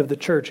head of the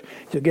church.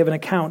 You'll give an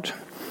account.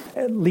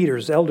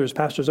 Leaders, elders,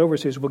 pastors,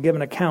 overseers will give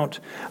an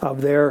account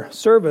of their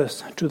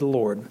service to the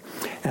Lord.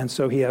 And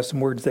so he has some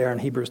words there in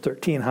Hebrews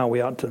 13, how we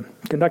ought to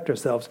conduct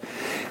ourselves.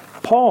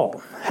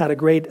 Paul had a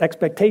great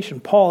expectation.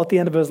 Paul, at the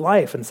end of his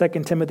life, in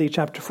 2 Timothy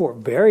chapter 4,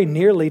 very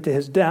nearly to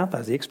his death,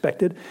 as he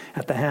expected,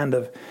 at the hand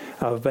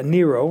of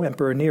Nero,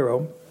 Emperor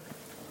Nero,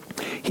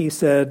 he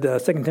said, 2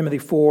 Timothy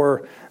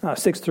 4,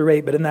 6 through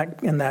 8, but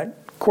in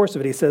that course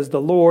of it, he says,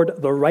 the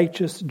Lord, the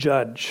righteous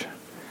judge.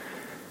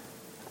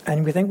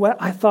 And we think, well,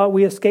 I thought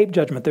we escaped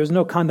judgment. There's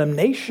no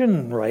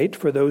condemnation, right,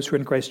 for those who are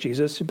in Christ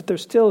Jesus, but there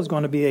still is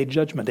going to be a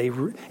judgment, a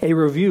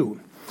review,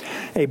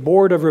 a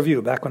board of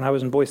review. Back when I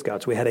was in Boy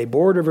Scouts, we had a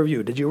board of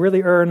review. Did you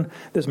really earn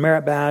this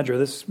merit badge or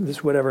this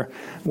whatever?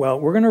 Well,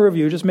 we're going to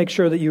review, just make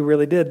sure that you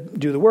really did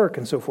do the work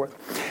and so forth.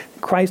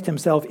 Christ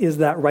himself is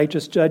that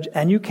righteous judge,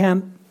 and you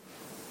can't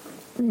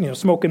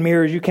smoke and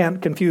mirrors, you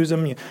can't confuse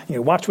them.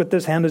 You watch what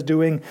this hand is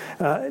doing.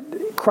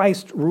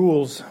 Christ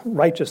rules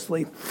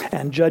righteously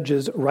and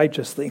judges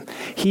righteously.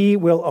 He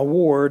will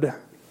award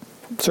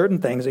certain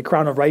things, a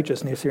crown of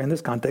righteousness here in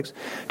this context,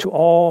 to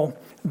all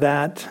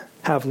that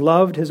have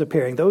loved his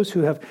appearing. Those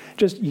who have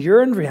just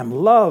yearned for him,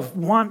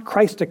 want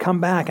Christ to come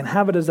back and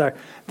have it as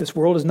this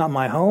world is not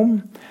my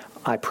home.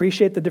 I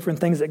appreciate the different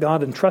things that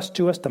God entrusts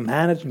to us to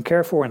manage and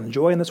care for and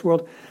enjoy in this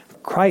world.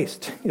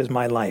 Christ is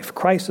my life.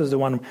 Christ is the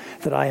one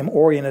that I am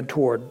oriented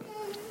toward.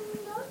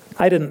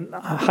 I didn't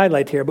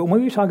highlight here, but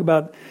when we talk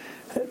about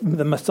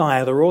the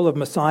Messiah, the role of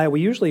Messiah,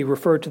 we usually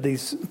refer to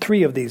these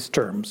three of these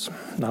terms.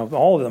 Now,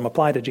 all of them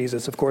apply to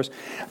Jesus, of course,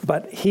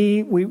 but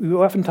we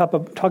often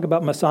talk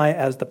about Messiah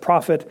as the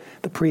prophet,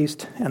 the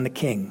priest, and the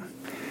king.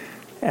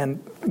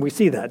 And we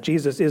see that.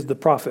 Jesus is the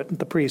prophet,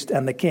 the priest,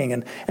 and the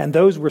king. And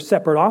those were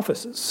separate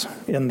offices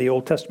in the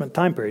Old Testament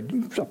time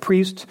period. A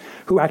priest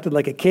who acted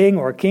like a king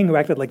or a king who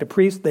acted like a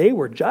priest, they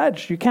were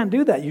judged. You can't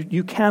do that.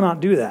 You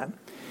cannot do that.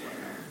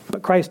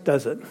 But Christ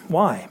does it.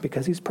 Why?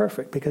 Because he's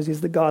perfect, because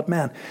he's the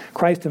God-man.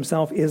 Christ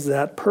himself is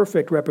that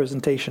perfect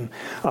representation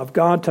of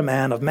God to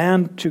man, of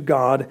man to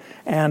God,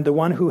 and the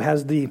one who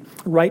has the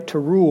right to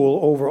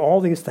rule over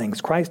all these things.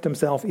 Christ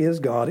himself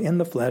is God in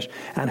the flesh,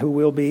 and who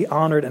will be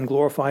honored and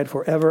glorified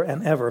forever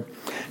and ever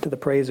to the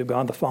praise of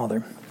God the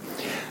Father.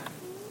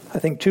 I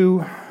think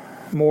two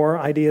more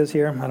ideas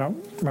here. I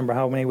don't remember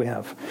how many we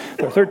have.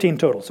 There are 13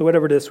 total, so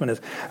whatever this one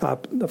is.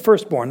 The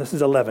firstborn, this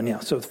is 11, yeah.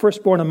 So the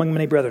firstborn among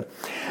many brethren.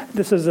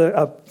 This is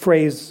a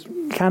phrase,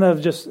 kind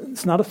of just,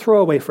 it's not a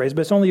throwaway phrase,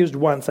 but it's only used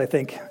once, I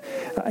think,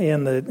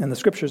 in the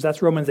scriptures.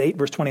 That's Romans 8,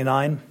 verse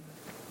 29.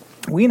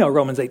 We know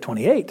Romans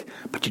 8:28,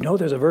 but you know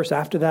there's a verse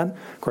after that.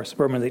 Of course,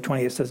 Romans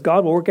 8:28 says,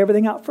 God will work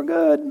everything out for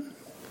good.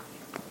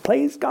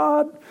 Praise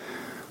God.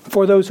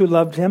 For those who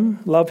love him,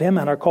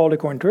 and are called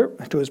according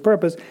to his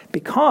purpose,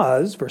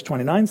 because, verse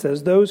 29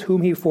 says, those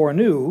whom he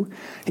foreknew,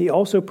 he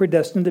also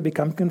predestined to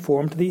become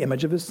conformed to the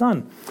image of his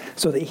Son,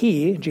 so that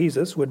he,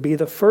 Jesus, would be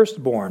the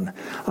firstborn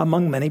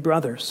among many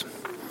brothers.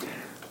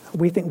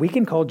 We think we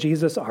can call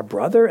Jesus our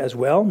brother as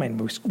well. I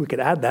mean, we could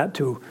add that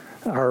to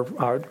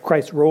our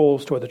Christ's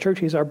roles toward the church.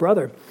 He's our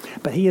brother.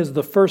 But he is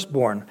the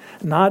firstborn,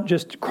 not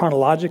just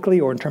chronologically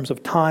or in terms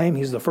of time.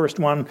 He's the first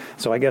one.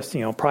 So I guess,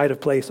 pride of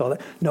place, all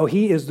that. No,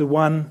 he is the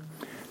one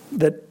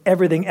that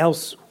everything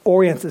else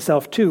orients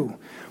itself to.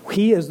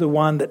 He is the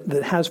one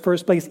that has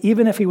first place,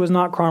 even if he was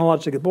not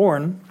chronologically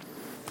born,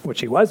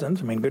 which he wasn't.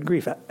 I mean, good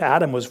grief.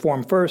 Adam was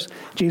formed first.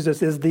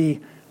 Jesus is the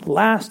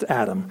last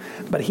Adam.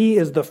 But he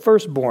is the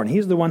firstborn.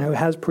 He's the one who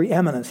has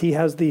preeminence. He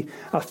has the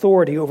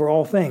authority over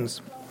all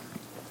things.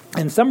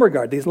 In some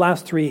regard, these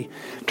last three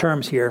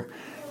terms here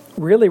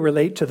really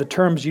relate to the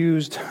terms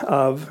used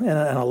in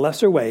a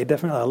lesser way,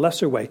 definitely a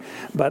lesser way,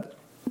 but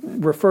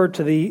refer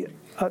to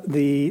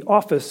the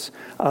office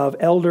of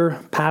elder,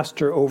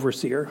 pastor,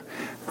 overseer,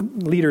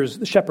 leaders,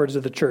 shepherds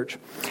of the church.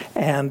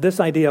 And this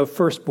idea of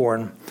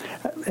firstborn,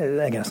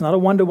 again, it's not a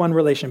one-to-one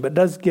relation, but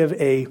does give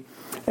a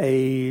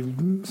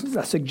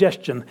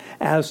suggestion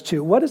as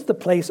to what is the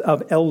place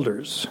of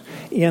elders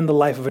in the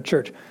life of a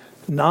church.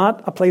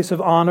 Not a place of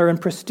honor and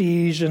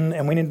prestige,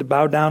 and we need to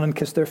bow down and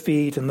kiss their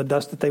feet, and the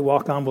dust that they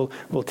walk on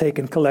we'll take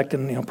and collect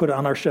and put it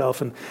on our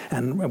shelf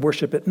and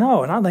worship it.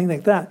 No, not anything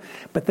like that.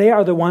 But they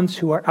are the ones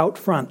who are out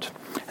front.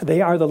 They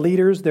are the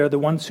leaders. They're the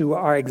ones who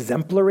are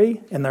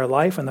exemplary in their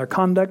life and their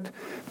conduct.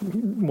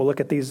 We'll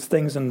look at these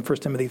things in 1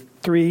 Timothy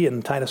 3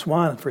 and Titus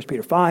 1 and 1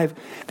 Peter 5.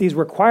 These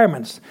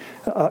requirements,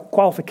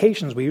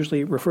 qualifications, we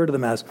usually refer to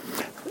them as.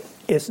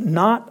 It's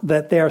not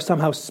that they are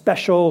somehow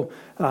special,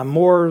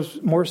 more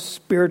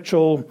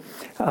spiritual,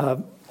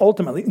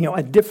 ultimately,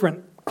 a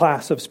different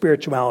class of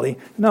spirituality.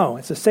 No,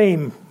 it's the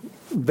same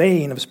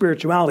vein of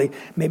spirituality,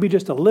 maybe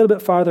just a little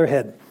bit farther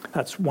ahead.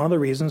 That's one of the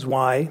reasons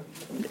why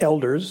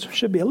elders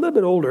should be a little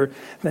bit older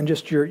than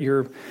just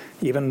your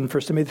even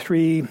 1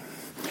 Timothy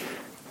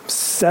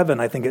 3:7,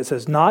 I think it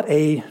says, not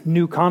a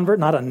new convert,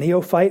 not a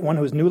neophyte, one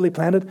who is newly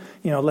planted,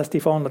 lest he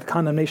fall into the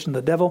condemnation of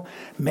the devil.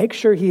 Make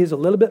sure he is a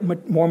little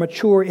bit more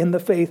mature in the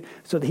faith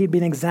so that he'd be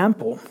an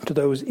example to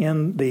those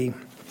in the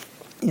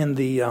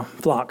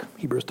flock.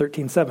 Hebrews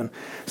 13:7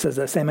 says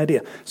that same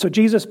idea. So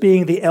Jesus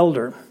being the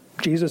elder,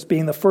 Jesus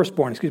being the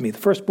firstborn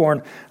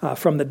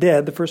from the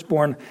dead, the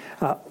firstborn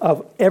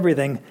of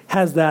everything,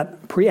 has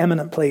that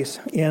preeminent place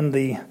in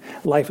the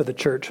life of the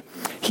church.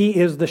 He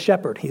is the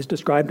shepherd. He's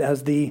described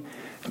as the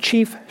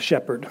chief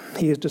shepherd.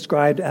 He is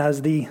described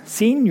as the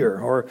senior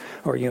or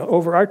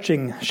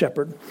overarching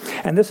shepherd.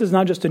 And this is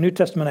not just a New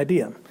Testament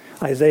idea.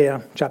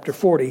 Isaiah chapter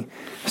 40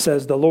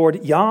 says, the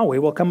Lord Yahweh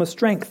will come with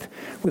strength,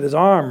 with his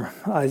arm,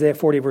 Isaiah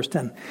 40 verse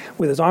 10,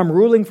 with his arm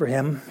ruling for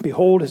him.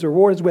 Behold, his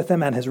reward is with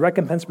him and his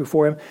recompense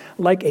before him.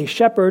 Like a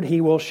shepherd, he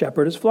will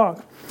shepherd his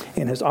flock.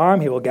 In his arm,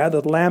 he will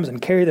gather the lambs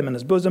and carry them in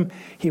his bosom.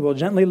 He will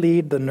gently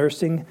lead the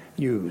nursing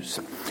ewes.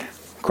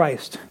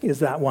 Christ is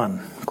that one.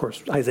 Of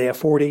course, Isaiah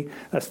 40,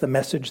 that's the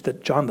message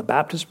that John the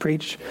Baptist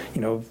preached,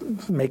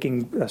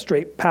 making a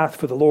straight path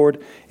for the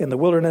Lord in the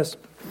wilderness.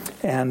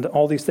 And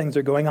all these things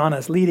are going on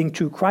as leading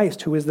to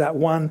Christ, who is that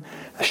one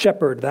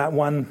shepherd, that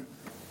one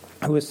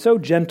who is so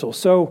gentle,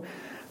 so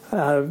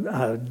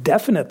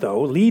definite,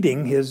 though,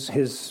 leading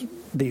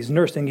these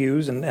nursing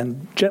ewes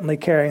and gently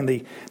carrying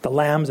the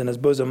lambs in his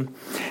bosom.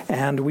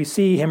 And we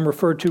see him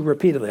referred to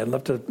repeatedly. I'd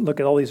love to look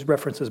at all these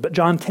references. But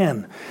John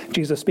 10,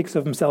 Jesus speaks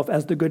of himself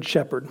as the good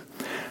shepherd.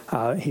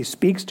 He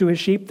speaks to his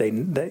sheep. They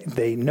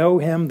know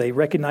him. They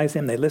recognize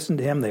him. They listen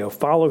to him. They will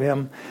follow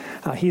him.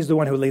 He's the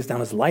one who lays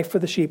down his life for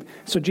the sheep.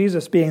 So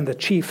Jesus being the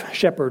chief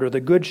shepherd or the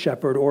good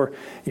shepherd, or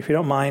if you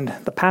don't mind,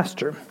 the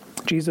pastor.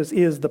 Jesus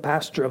is the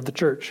pastor of the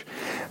church.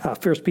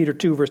 1 Peter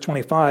 2, verse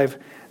 25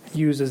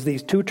 uses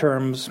these two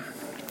terms,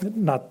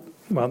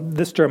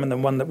 this term and the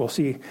one that we'll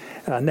see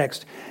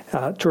next,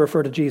 to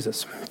refer to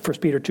Jesus. 1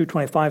 Peter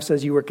 2:25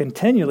 says, you were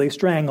continually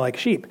straying like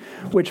sheep,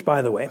 which,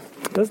 by the way,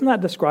 doesn't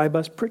that describe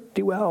us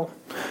pretty well?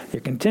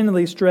 You're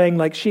continually straying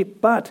like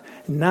sheep, but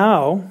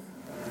now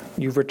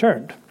you've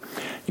returned.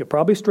 You'll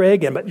probably stray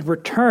again, but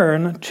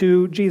return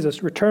to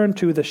Jesus, return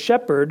to the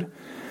shepherd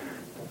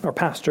or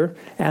pastor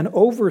and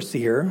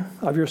overseer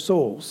of your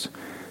souls.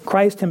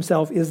 Christ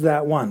himself is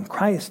that one.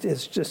 Christ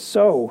is just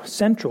so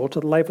central to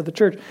the life of the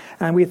church.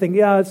 And we think,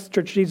 yeah, it's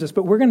Church Jesus,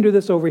 but we're going to do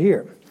this over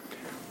here.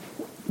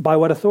 By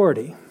what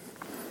authority?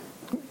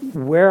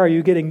 Where are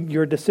you getting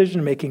your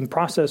decision-making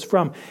process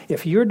from?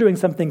 If you're doing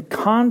something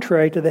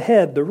contrary to the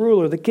head, the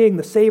ruler, the king,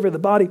 the savior, the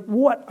body,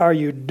 what are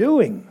you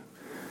doing?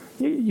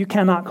 You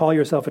cannot call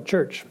yourself a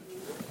church.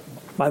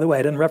 By the way,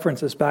 I didn't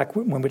reference this back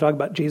when we talk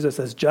about Jesus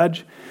as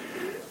judge.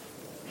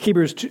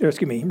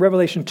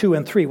 Revelation 2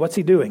 and 3, what's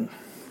he doing?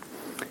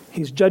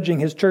 He's judging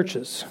his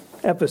churches.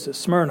 Ephesus,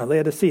 Smyrna,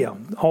 Laodicea,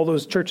 all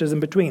those churches in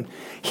between.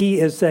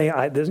 He is saying,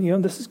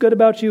 this is good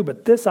about you,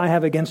 but this I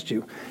have against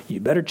you. You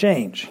better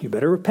change. You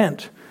better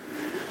repent.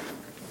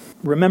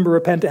 Remember,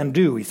 repent, and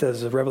do, he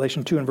says in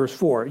Revelation 2 and verse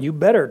 4. You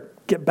better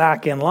get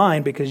back in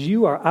line because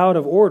you are out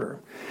of order.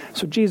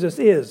 So Jesus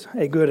is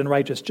a good and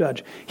righteous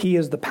judge. He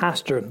is the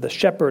pastor, the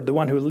shepherd, the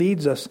one who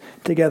leads us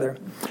together.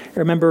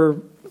 Remember,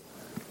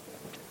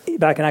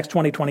 back in Acts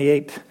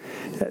 20:28,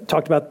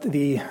 talked about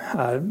the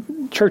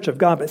church of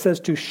God, but it says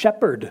to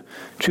shepherd,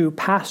 to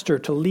pastor,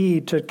 to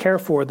lead, to care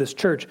for this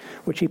church,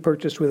 which he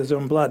purchased with his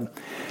own blood.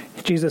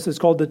 Jesus is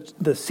called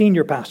the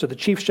senior pastor, the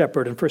chief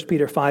shepherd in 1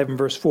 Peter 5 and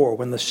verse 4.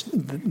 When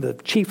the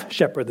chief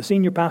shepherd, the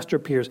senior pastor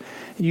appears,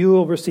 you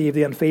will receive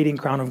the unfading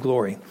crown of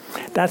glory.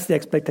 That's the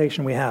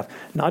expectation we have,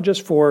 not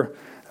just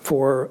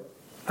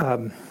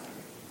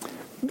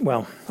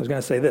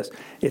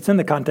it's in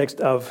the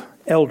context of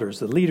elders,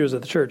 the leaders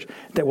of the church,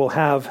 that will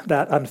have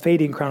that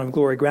unfading crown of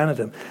glory granted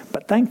them.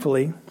 But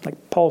thankfully,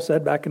 like Paul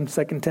said back in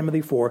 2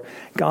 Timothy 4,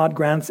 God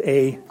grants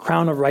a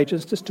crown of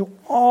righteousness to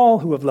all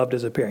who have loved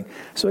his appearing.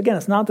 So again,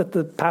 it's not that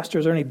the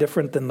pastors are any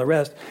different than the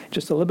rest,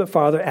 just a little bit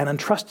farther and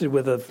entrusted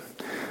with a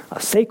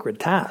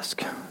sacred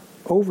task.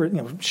 Over,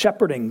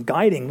 shepherding,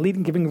 guiding,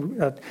 leading,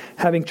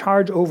 having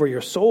charge over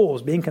your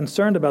souls, being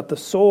concerned about the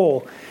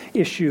soul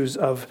issues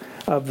of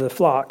the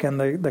flock and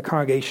the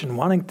congregation,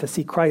 wanting to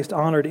see Christ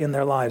honored in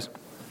their lives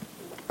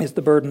is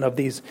the burden of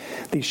these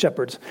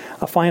shepherds.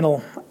 A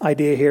final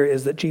idea here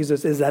is that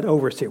Jesus is that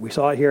overseer. We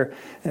saw it here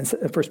in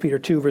 1 Peter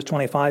 2, verse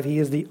 25. He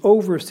is the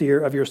overseer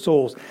of your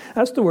souls.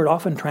 That's the word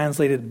often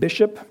translated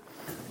bishop.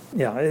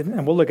 Yeah,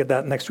 and we'll look at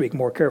that next week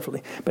more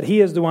carefully. But he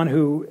is the one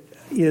who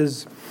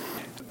is...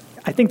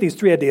 I think these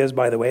three ideas,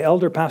 by the way,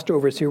 elder, pastor,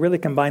 overseer, really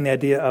combine the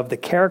idea of the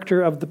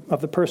character of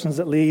the persons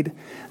that lead,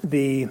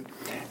 the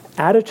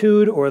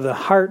attitude or the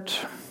heart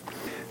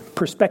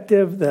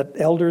perspective that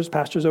elders,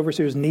 pastors,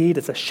 overseers need.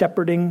 It's a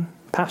shepherding,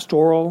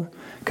 pastoral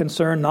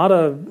concern, not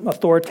a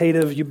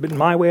authoritative, you've been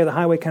my way or the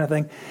highway kind of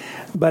thing.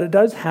 But it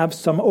does have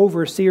some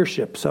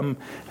overseership,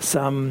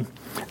 some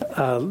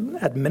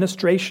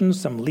administration,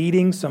 some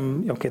leading,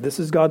 this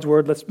is God's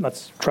word.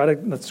 Let's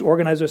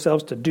organize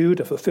ourselves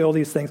to fulfill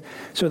these things.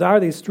 So there are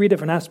these three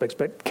different aspects: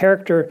 but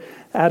character,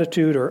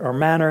 attitude, or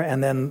manner,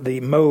 and then the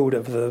mode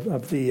of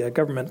the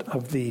government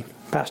of the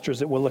pastors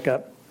that we'll look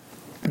at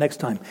next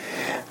time.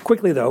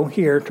 Quickly, though,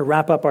 here to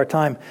wrap up our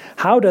time,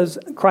 how does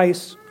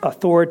Christ's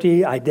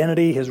authority,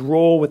 identity, his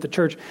role with the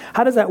church,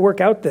 how does that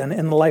work out then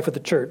in the life of the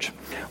church?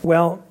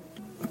 Well,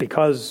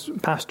 because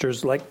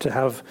pastors like to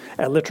have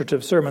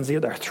alliterative sermons,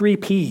 there are 3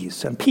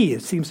 P's, and P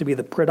seems to be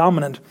the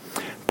predominant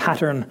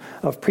pattern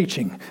of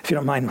preaching, if you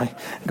don't mind my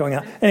going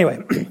on.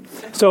 Anyway,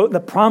 so the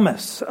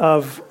promise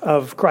of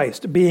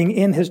Christ being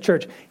in his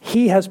church,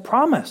 he has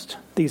promised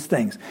these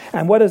things.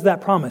 And what is that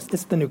promise?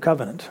 It's the new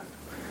covenant.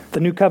 The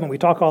new covenant we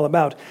talk all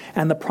about.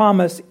 And the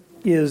promise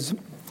is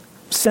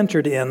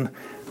centered in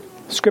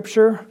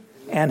Scripture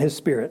and his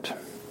Spirit.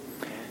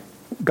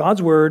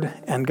 God's word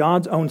and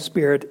God's own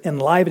Spirit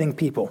enlivening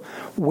people.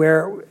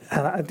 Where,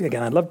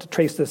 again, I'd love to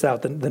trace this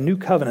out. The new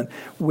covenant,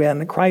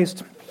 when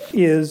Christ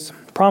is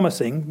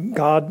promising,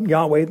 God,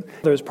 Yahweh,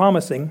 there's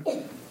promising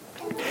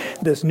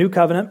this new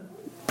covenant,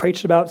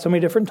 preached about so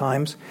many different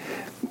times.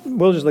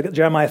 We'll just look at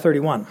Jeremiah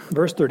 31,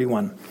 verse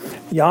 31.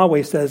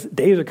 Yahweh says,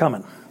 days are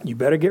coming. You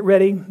better get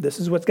ready. This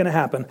is what's going to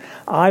happen.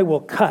 I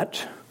will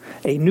cut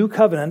a new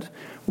covenant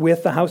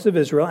with the house of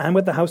Israel and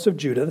with the house of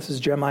Judah. This is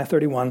Jeremiah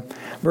 31,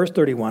 verse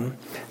 31.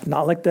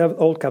 Not like the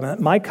old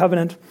covenant. My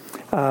covenant,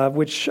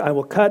 which I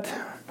will cut,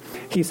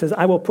 he says,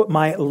 I will put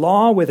my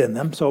law within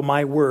them. So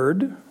my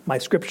word, my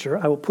scripture,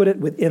 I will put it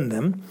within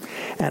them.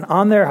 And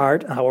on their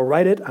heart, I will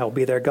write it. I will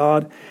be their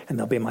God, and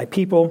they'll be my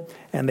people.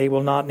 And they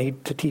will not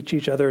need to teach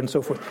each other, and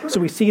so forth.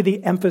 So we see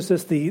the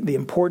emphasis, the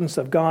importance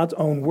of God's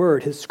own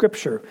word, his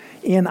scripture,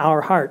 in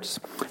our hearts.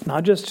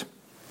 Not just...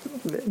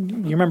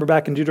 You remember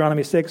back in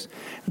Deuteronomy 6,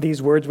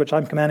 these words which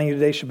I'm commanding you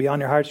today should be on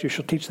your hearts. You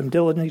shall teach them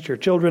diligently to your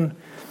children.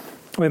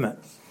 Wait a minute.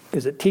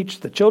 Is it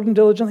teach the children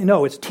diligently?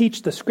 No, it's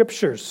teach the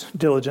scriptures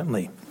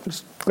diligently.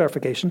 Just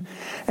clarification.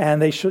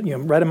 And they should,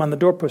 write them on the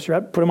doorpost,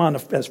 put them on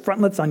as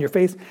frontlets on your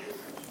face.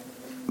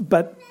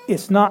 But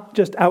it's not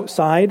just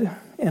outside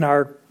in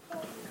our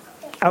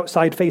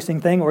outside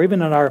facing thing, or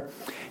even in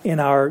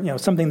our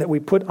something that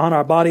we put on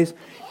our bodies.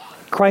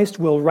 Christ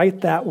will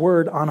write that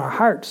word on our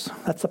hearts.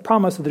 That's the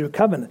promise of the new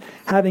covenant,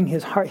 having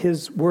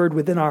his word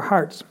within our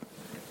hearts,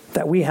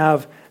 that we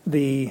have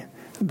the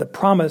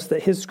promise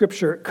that his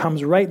scripture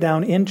comes right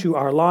down into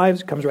our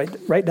lives, comes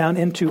right down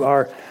into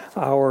our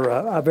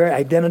very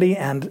identity,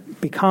 and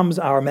becomes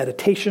our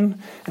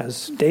meditation,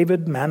 as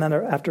David, man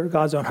after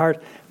God's own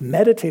heart,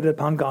 meditated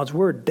upon God's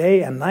word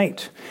day and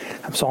night.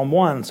 Psalm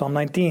 1, Psalm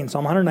 19,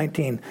 Psalm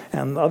 119,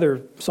 and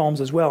other psalms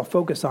as well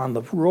focus on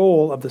the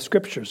role of the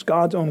scriptures,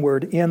 God's own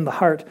word in the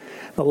heart,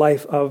 the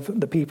life of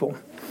the people.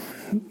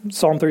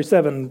 Psalm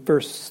 37,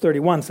 verse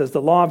 31 says,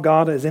 the law of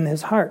God is in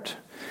his heart.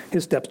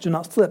 His steps do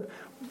not slip.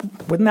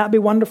 Wouldn't that be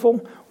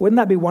wonderful? Wouldn't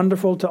that be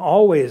wonderful to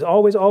always,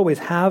 always, always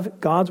have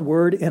God's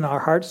word in our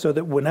hearts so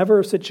that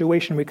whenever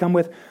situation we come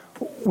with,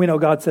 we know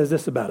God says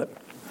this about it.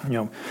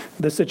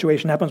 This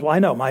situation happens. Well, I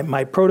know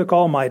my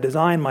protocol, my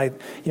design,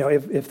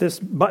 if this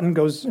button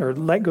goes or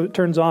light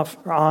turns off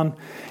or on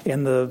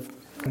in the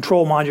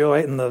control module,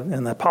 right,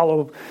 in the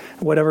Apollo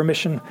whatever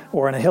mission,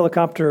 or in a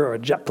helicopter or a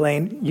jet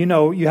plane,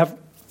 you have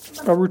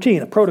a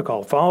routine, a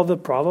protocol. Follow the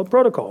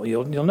protocol.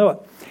 You'll know it.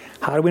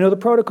 How do we know the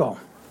protocol?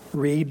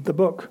 Read the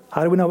book.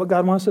 How do we know what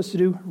God wants us to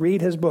do?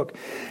 Read his book.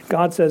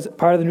 God says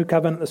part of the new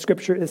covenant, the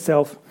scripture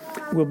itself,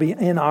 will be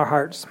in our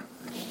hearts.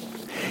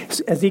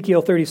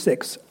 Ezekiel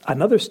 36,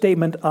 another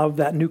statement of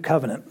that new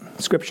covenant.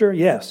 Scripture,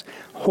 yes.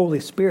 Holy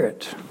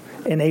Spirit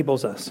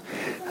enables us.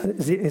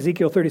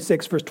 Ezekiel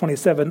 36, verse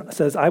 27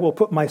 says, I will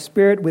put my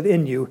spirit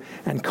within you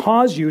and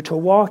cause you to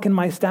walk in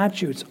my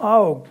statutes.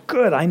 Oh,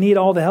 good. I need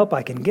all the help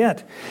I can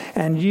get.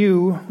 And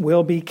you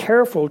will be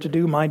careful to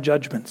do my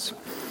judgments.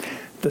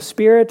 The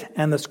Spirit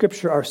and the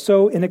Scripture are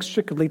so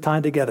inextricably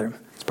tied together.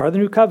 It's part of the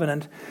new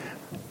covenant,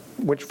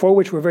 for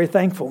which we're very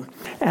thankful.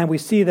 And we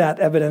see that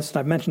evidence, and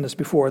I've mentioned this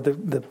before,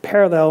 the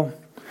parallel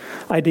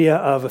idea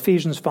of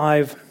Ephesians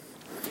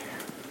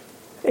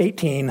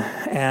 5:18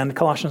 and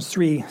Colossians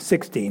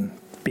 3:16.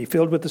 Be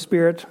filled with the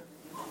Spirit.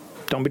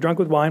 Don't be drunk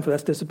with wine, for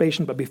that's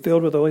dissipation, but be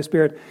filled with the Holy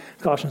Spirit.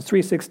 Colossians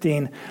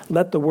 3:16,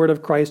 let the word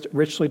of Christ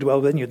richly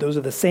dwell within you. Those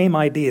are the same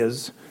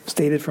ideas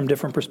stated from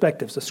different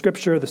perspectives. The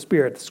Scripture, the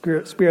Spirit,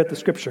 the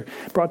Scripture,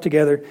 brought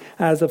together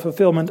as a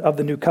fulfillment of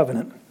the new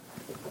covenant.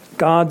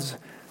 God's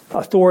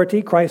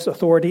authority, Christ's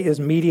authority, is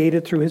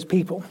mediated through his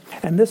people.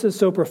 And this is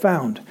so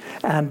profound.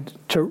 And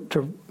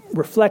to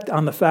reflect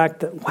on the fact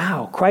that,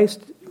 wow,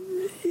 Christ,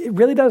 it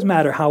really does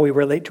matter how we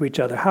relate to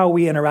each other, how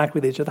we interact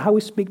with each other, how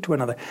we speak to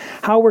one another,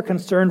 how we're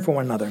concerned for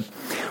one another.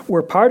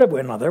 We're part of one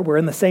another. We're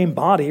in the same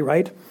body,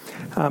 right?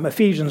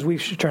 Ephesians, we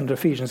should turn to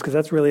Ephesians because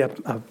that's really a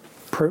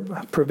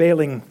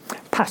prevailing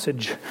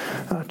passage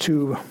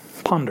to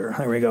ponder.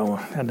 There we go.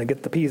 Had to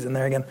get the P's in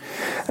there again.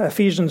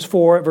 Ephesians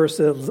 4,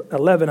 verses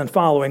 11 and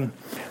following.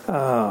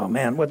 Oh,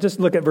 man. Well, just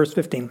look at verse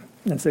 15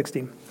 and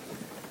 16.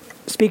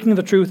 Speaking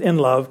the truth in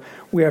love,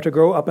 we are to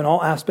grow up in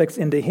all aspects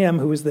into him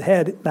who is the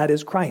head, that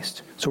is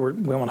Christ. So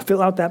we want to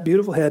fill out that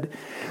beautiful head,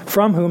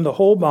 from whom the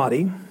whole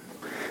body,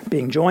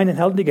 being joined and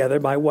held together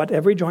by what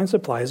every joint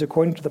supplies,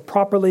 according to the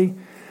properly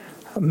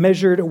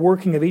measured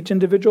working of each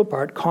individual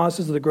part,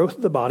 causes the growth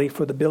of the body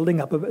for the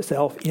building up of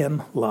itself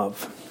in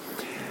love.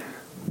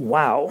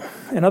 Wow.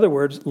 In other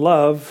words,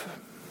 love,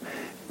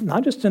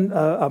 not just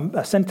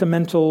a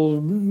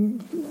sentimental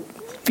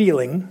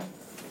feeling,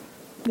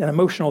 an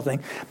emotional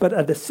thing, but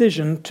a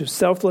decision to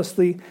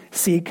selflessly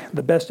seek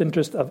the best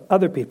interest of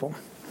other people,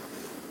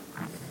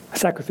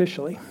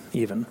 sacrificially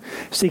even,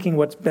 seeking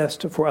what's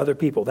best for other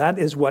people. That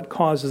is what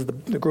causes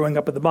the growing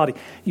up of the body.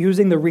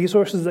 Using the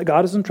resources that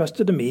God has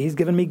entrusted to me. He's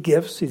given me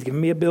gifts. He's given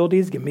me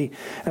abilities. He's given me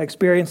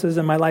experiences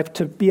in my life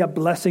to be a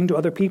blessing to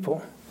other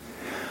people.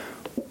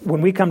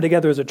 When we come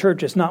together as a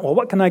church, it's not, well,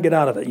 what can I get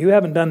out of it? You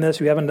haven't done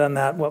this. You haven't done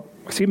that. Well,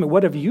 excuse me,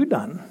 what have you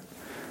done?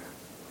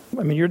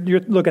 I mean,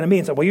 you're looking at me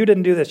and saying, well, you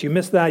didn't do this. You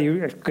missed that.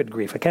 Good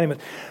grief. I can't even.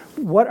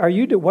 What are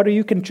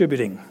you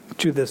contributing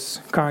to this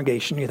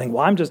congregation? You think,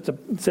 well, I'm just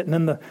sitting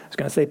in I was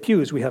going to say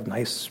pews. We have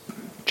nice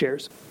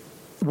chairs.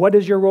 What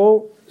is your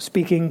role?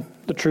 Speaking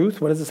the truth.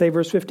 What does it say,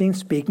 verse 15?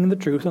 Speaking the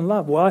truth in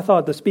love. Well, I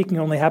thought the speaking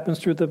only happens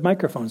through the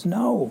microphones.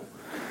 No.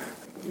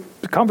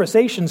 The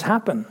conversations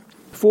happen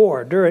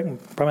during,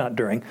 probably not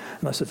during,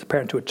 unless it's a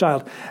parent to a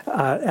child,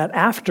 and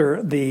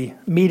after the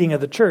meeting of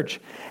the church.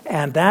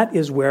 And that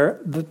is where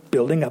the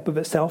building up of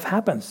itself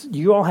happens.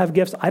 You all have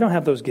gifts. I don't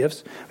have those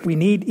gifts. We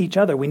need each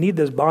other. We need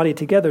this body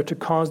together to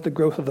cause the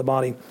growth of the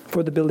body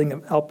for the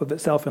building up of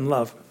itself in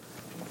love.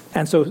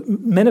 And so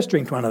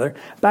ministering to one another,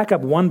 back up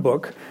one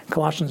book,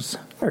 Galatians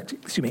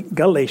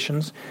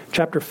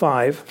chapter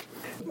 5.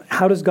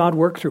 How does God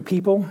work through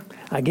people?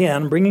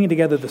 Again, bringing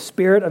together the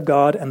Spirit of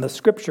God and the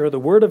Scripture, the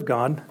Word of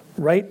God,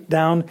 right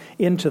down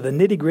into the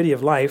nitty-gritty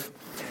of life.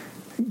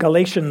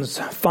 Galatians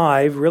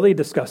 5 really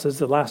discusses,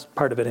 the last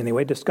part of it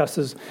anyway,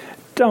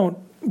 don't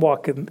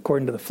walk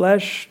according to the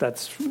flesh.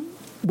 That's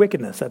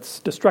wickedness. That's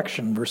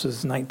destruction.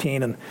 Verses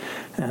 19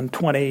 and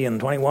 20 and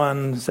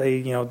 21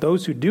 say,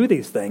 those who do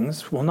these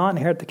things will not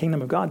inherit the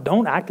kingdom of God.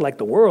 Don't act like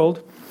the world.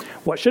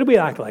 What should we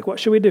act like? What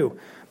should we do?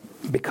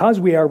 Because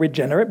we are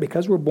regenerate,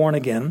 because we're born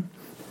again,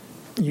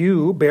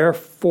 you bear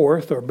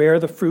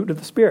the fruit of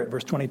the Spirit.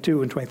 Verse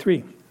 22 and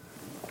 23.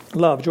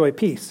 Love, joy,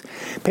 peace,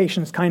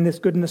 patience, kindness,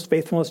 goodness,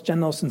 faithfulness,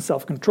 gentleness, and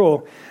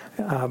self-control.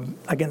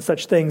 Against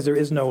such things there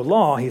is no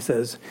law, he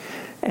says.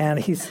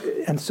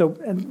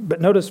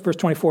 But notice verse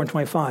 24 and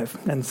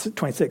 25 and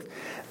 26.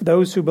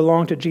 Those who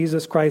belong to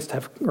Jesus Christ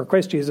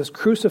Christ Jesus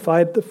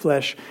crucified the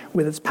flesh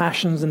with its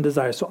passions and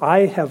desires. So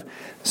I have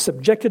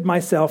subjected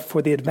myself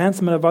for the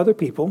advancement of other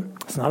people.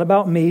 It's not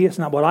about me. It's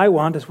not what I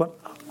want. It's what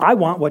I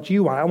want what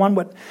you want. I want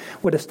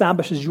what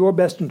establishes your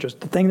best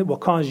interest, the thing that will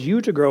cause you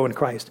to grow in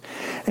Christ.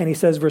 And he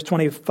says, verse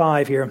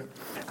 25 here,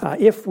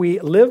 if we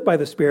live by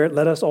the Spirit,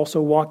 let us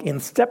also walk in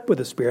step with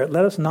the Spirit.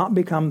 Let us not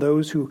become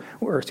those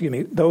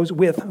those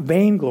with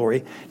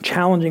vainglory,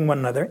 challenging one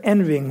another,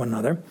 envying one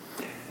another.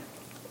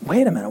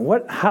 Wait a minute,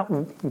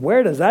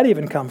 where does that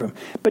even come from?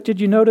 But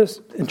did you notice,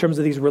 in terms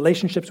of these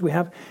relationships we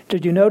have,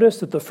 did you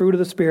notice that the fruit of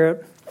the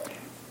Spirit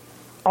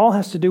all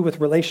has to do with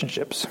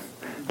relationships?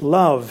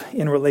 Love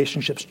in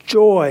relationships,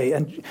 joy,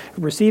 and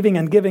receiving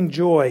and giving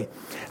joy,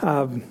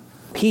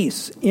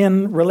 peace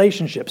in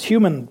relationships,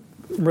 human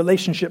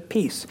relationship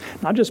peace.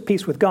 Not just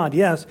peace with God,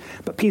 yes,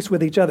 but peace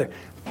with each other.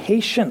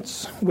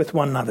 Patience with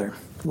one another.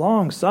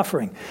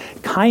 Long-suffering,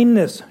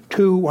 kindness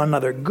to one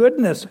another,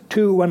 goodness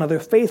to one another,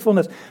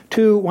 faithfulness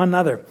to one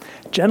another,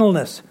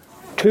 gentleness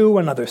to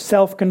one another,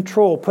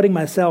 self-control, putting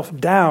myself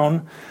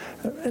down,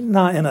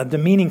 not in a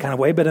demeaning kind of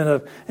way, but in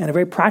a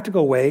very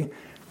practical way,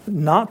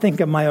 not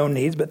thinking of my own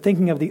needs, but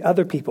thinking of the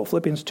other people.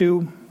 Philippians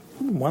 2,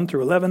 1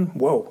 through 11,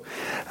 whoa.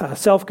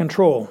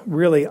 Self-control,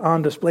 really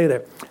on display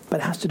there. But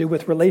it has to do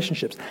with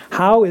relationships.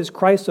 How is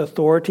Christ's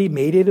authority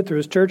mediated through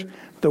his church?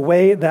 The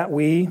way that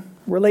we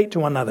relate to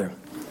one another.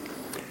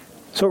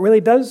 So it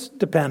really does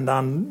depend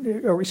on,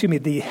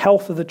 the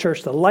health of the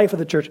church, the life of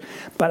the church,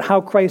 but how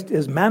Christ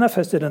is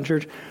manifested in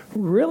church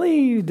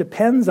really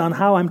depends on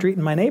how I'm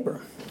treating my neighbor,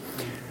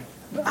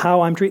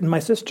 how I'm treating my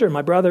sister,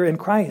 my brother in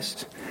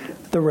Christ.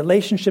 The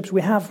relationships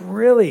we have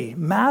really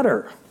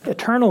matter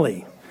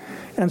eternally.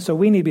 And so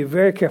we need to be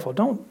very careful.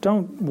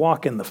 Don't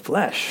walk in the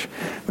flesh.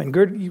 I mean,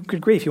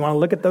 good grief, you want to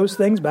look at those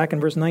things back in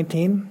verse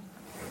 19?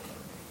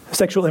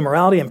 Sexual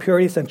immorality,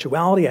 impurity,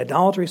 sensuality,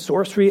 idolatry,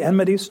 sorcery,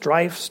 enmity,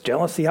 strife,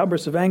 jealousy,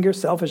 outbursts of anger,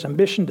 selfish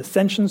ambition,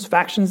 dissensions,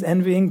 factions,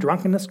 envying,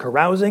 drunkenness,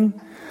 carousing,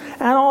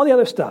 and all the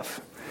other stuff.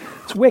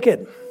 It's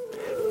wicked.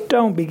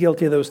 Don't be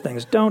guilty of those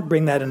things. Don't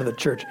bring that into the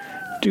church.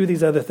 Do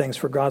these other things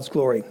for God's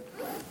glory.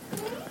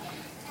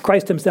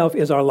 Christ himself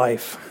is our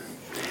life.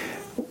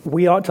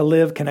 We ought to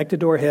live connected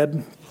to our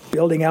head,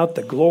 building out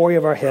the glory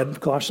of our head.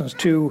 Colossians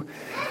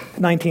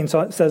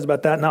 2:19 says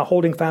about that, not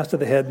holding fast to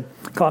the head.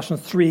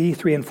 Colossians 3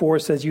 and 4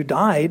 says, you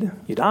died,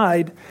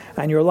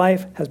 and your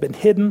life has been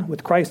hidden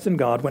with Christ in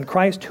God, when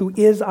Christ, who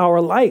is our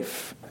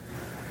life.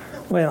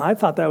 Well, I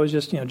thought that was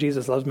just,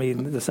 Jesus loves me.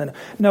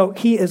 No,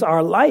 he is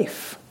our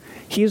life.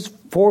 He's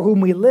for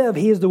whom we live.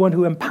 He is the one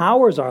who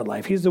empowers our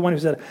life. He's the one who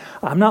said,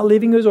 I'm not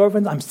leaving you as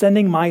orphans. I'm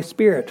sending my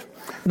Spirit,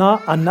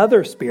 not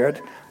another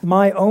Spirit.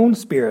 My own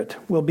Spirit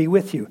will be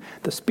with you.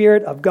 The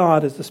Spirit of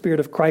God is the Spirit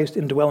of Christ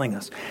indwelling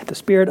us. The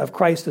Spirit of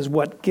Christ is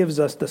what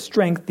gives us the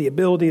strength, the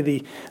ability,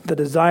 the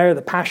desire,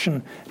 the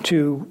passion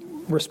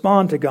to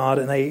respond to God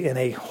in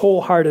a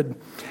wholehearted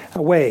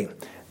way.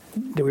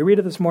 Did we read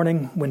it this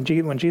morning when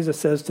Jesus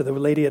says to the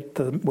lady at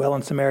the well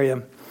in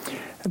Samaria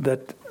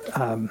that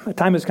a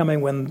time is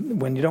coming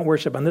when you don't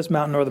worship on this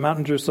mountain or the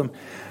mountain Jerusalem,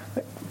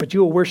 but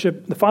you will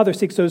worship, the Father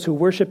seeks those who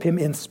worship him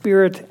in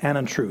spirit and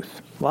in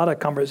truth. A lot of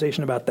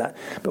conversation about that.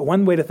 But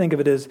one way to think of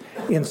it is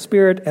in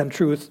spirit and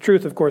truth.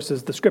 Truth, of course,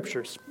 is the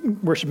Scriptures,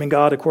 worshiping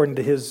God according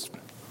to his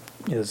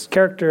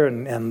character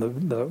and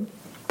the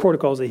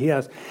protocols that he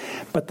has.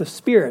 But the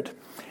Spirit,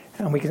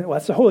 and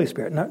that's the Holy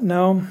Spirit.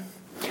 No,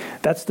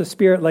 that's the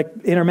Spirit, like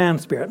inner man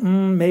spirit.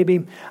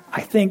 Maybe.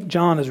 I think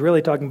John is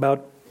really talking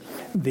about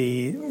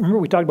remember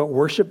we talked about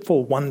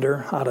worshipful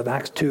wonder out of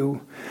Acts 2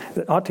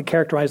 that ought to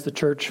characterize the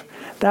church.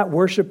 That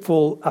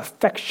worshipful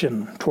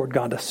affection toward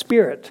God, a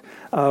spirit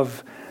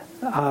of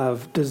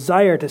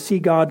desire to see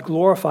God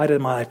glorified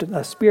in my life,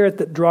 a spirit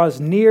that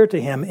draws near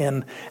to him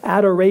in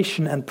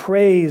adoration and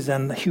praise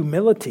and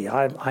humility.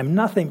 I'm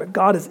nothing, but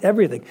God is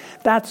everything.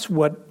 That's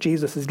what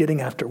Jesus is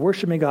getting after,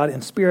 worshiping God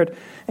in spirit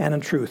and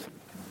in truth.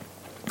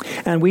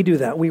 And we do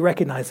that. We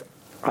recognize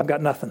I've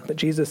got nothing, but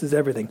Jesus is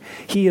everything.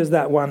 He is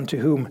that one to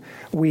whom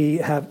we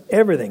have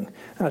everything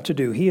to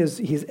do.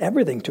 He's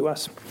everything to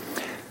us.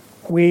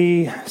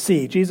 We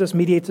see Jesus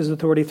mediates his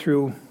authority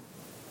through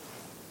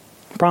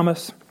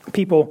promise,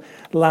 people,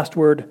 the last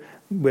word,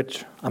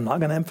 which I'm not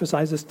going to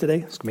emphasize this today.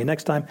 It's going to be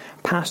next time.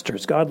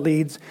 Pastors. God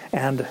leads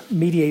and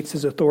mediates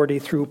his authority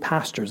through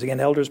pastors. Again,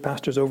 elders,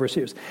 pastors,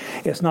 overseers.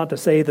 It's not to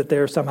say that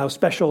they're somehow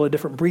special, a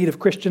different breed of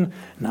Christian.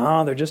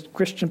 No, they're just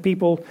Christian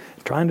people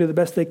trying to do the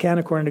best they can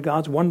according to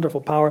God's wonderful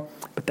power.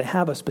 But they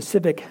have a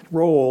specific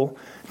role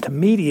to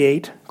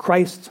mediate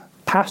Christ's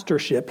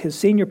pastorship, his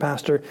senior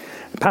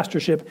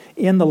pastorship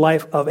in the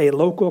life of a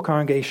local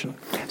congregation.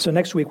 So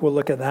next week we'll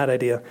look at that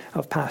idea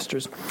of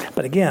pastors.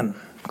 But again,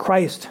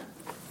 Christ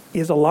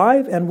is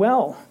alive and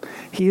well.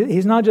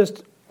 He's not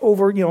just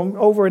over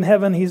in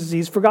heaven.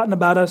 He's forgotten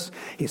about us.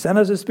 He sent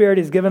us his Spirit.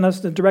 He's given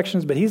us the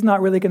directions, but he's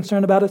not really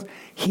concerned about us.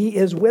 He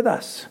is with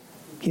us.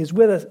 He's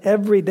with us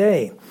every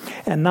day,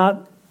 and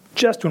not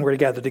just when we're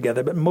gathered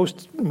together, but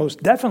most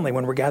definitely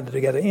when we're gathered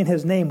together in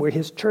his name. We're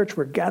his church.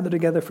 We're gathered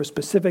together for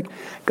specific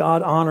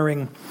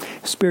God-honoring,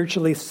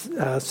 spiritually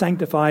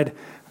sanctified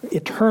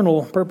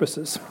eternal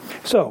purposes.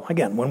 So,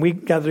 again, when we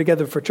gather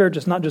together for church,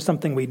 it's not just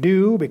something we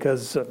do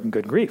because,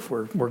 good grief,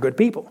 we're good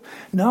people.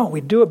 No,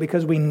 we do it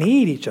because we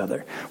need each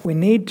other. We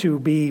need to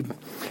be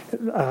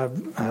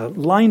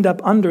lined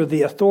up under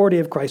the authority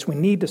of Christ. We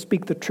need to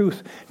speak the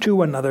truth to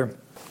one another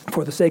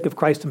for the sake of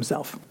Christ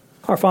himself.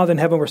 Our Father in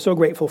heaven, we're so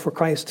grateful for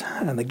Christ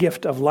and the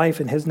gift of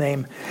life in his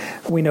name.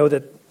 We know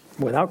that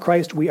without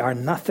Christ, we are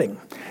nothing.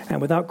 And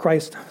without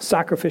Christ's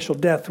sacrificial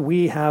death,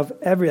 we have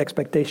every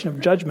expectation of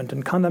judgment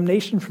and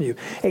condemnation from you,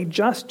 a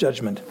just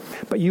judgment.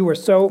 But you are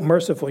so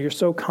merciful, you're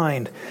so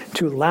kind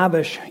to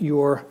lavish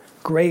your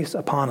grace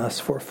upon us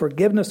for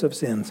forgiveness of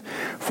sins,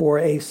 for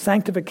a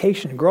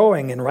sanctification,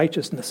 growing in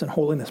righteousness and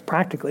holiness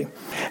practically,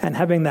 and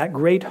having that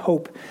great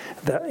hope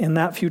that in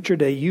that future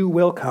day you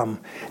will come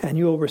and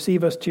you will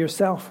receive us to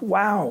yourself.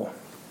 Wow.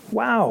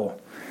 Wow.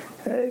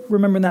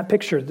 Remember in that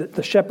picture that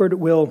the shepherd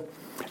will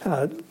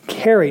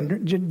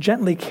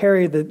gently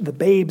carry the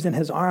babes in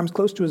his arms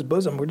close to his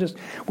bosom.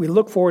 We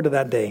look forward to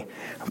that day.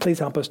 Please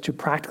help us to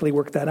practically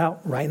work that out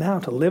right now,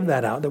 to live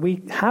that out, that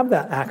we have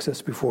that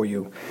access before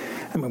you.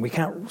 I mean, we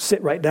can't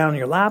sit right down in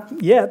your lap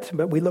yet,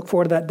 but we look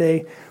forward to that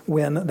day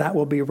when that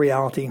will be a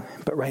reality.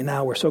 But right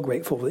now, we're so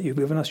grateful that you've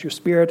given us your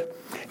Spirit,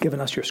 given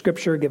us your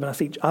Scripture, given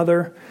us each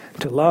other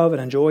to love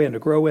and enjoy and to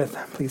grow with.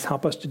 Please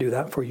help us to do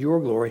that for your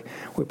glory.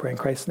 We pray in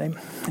Christ's name.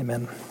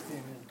 Amen.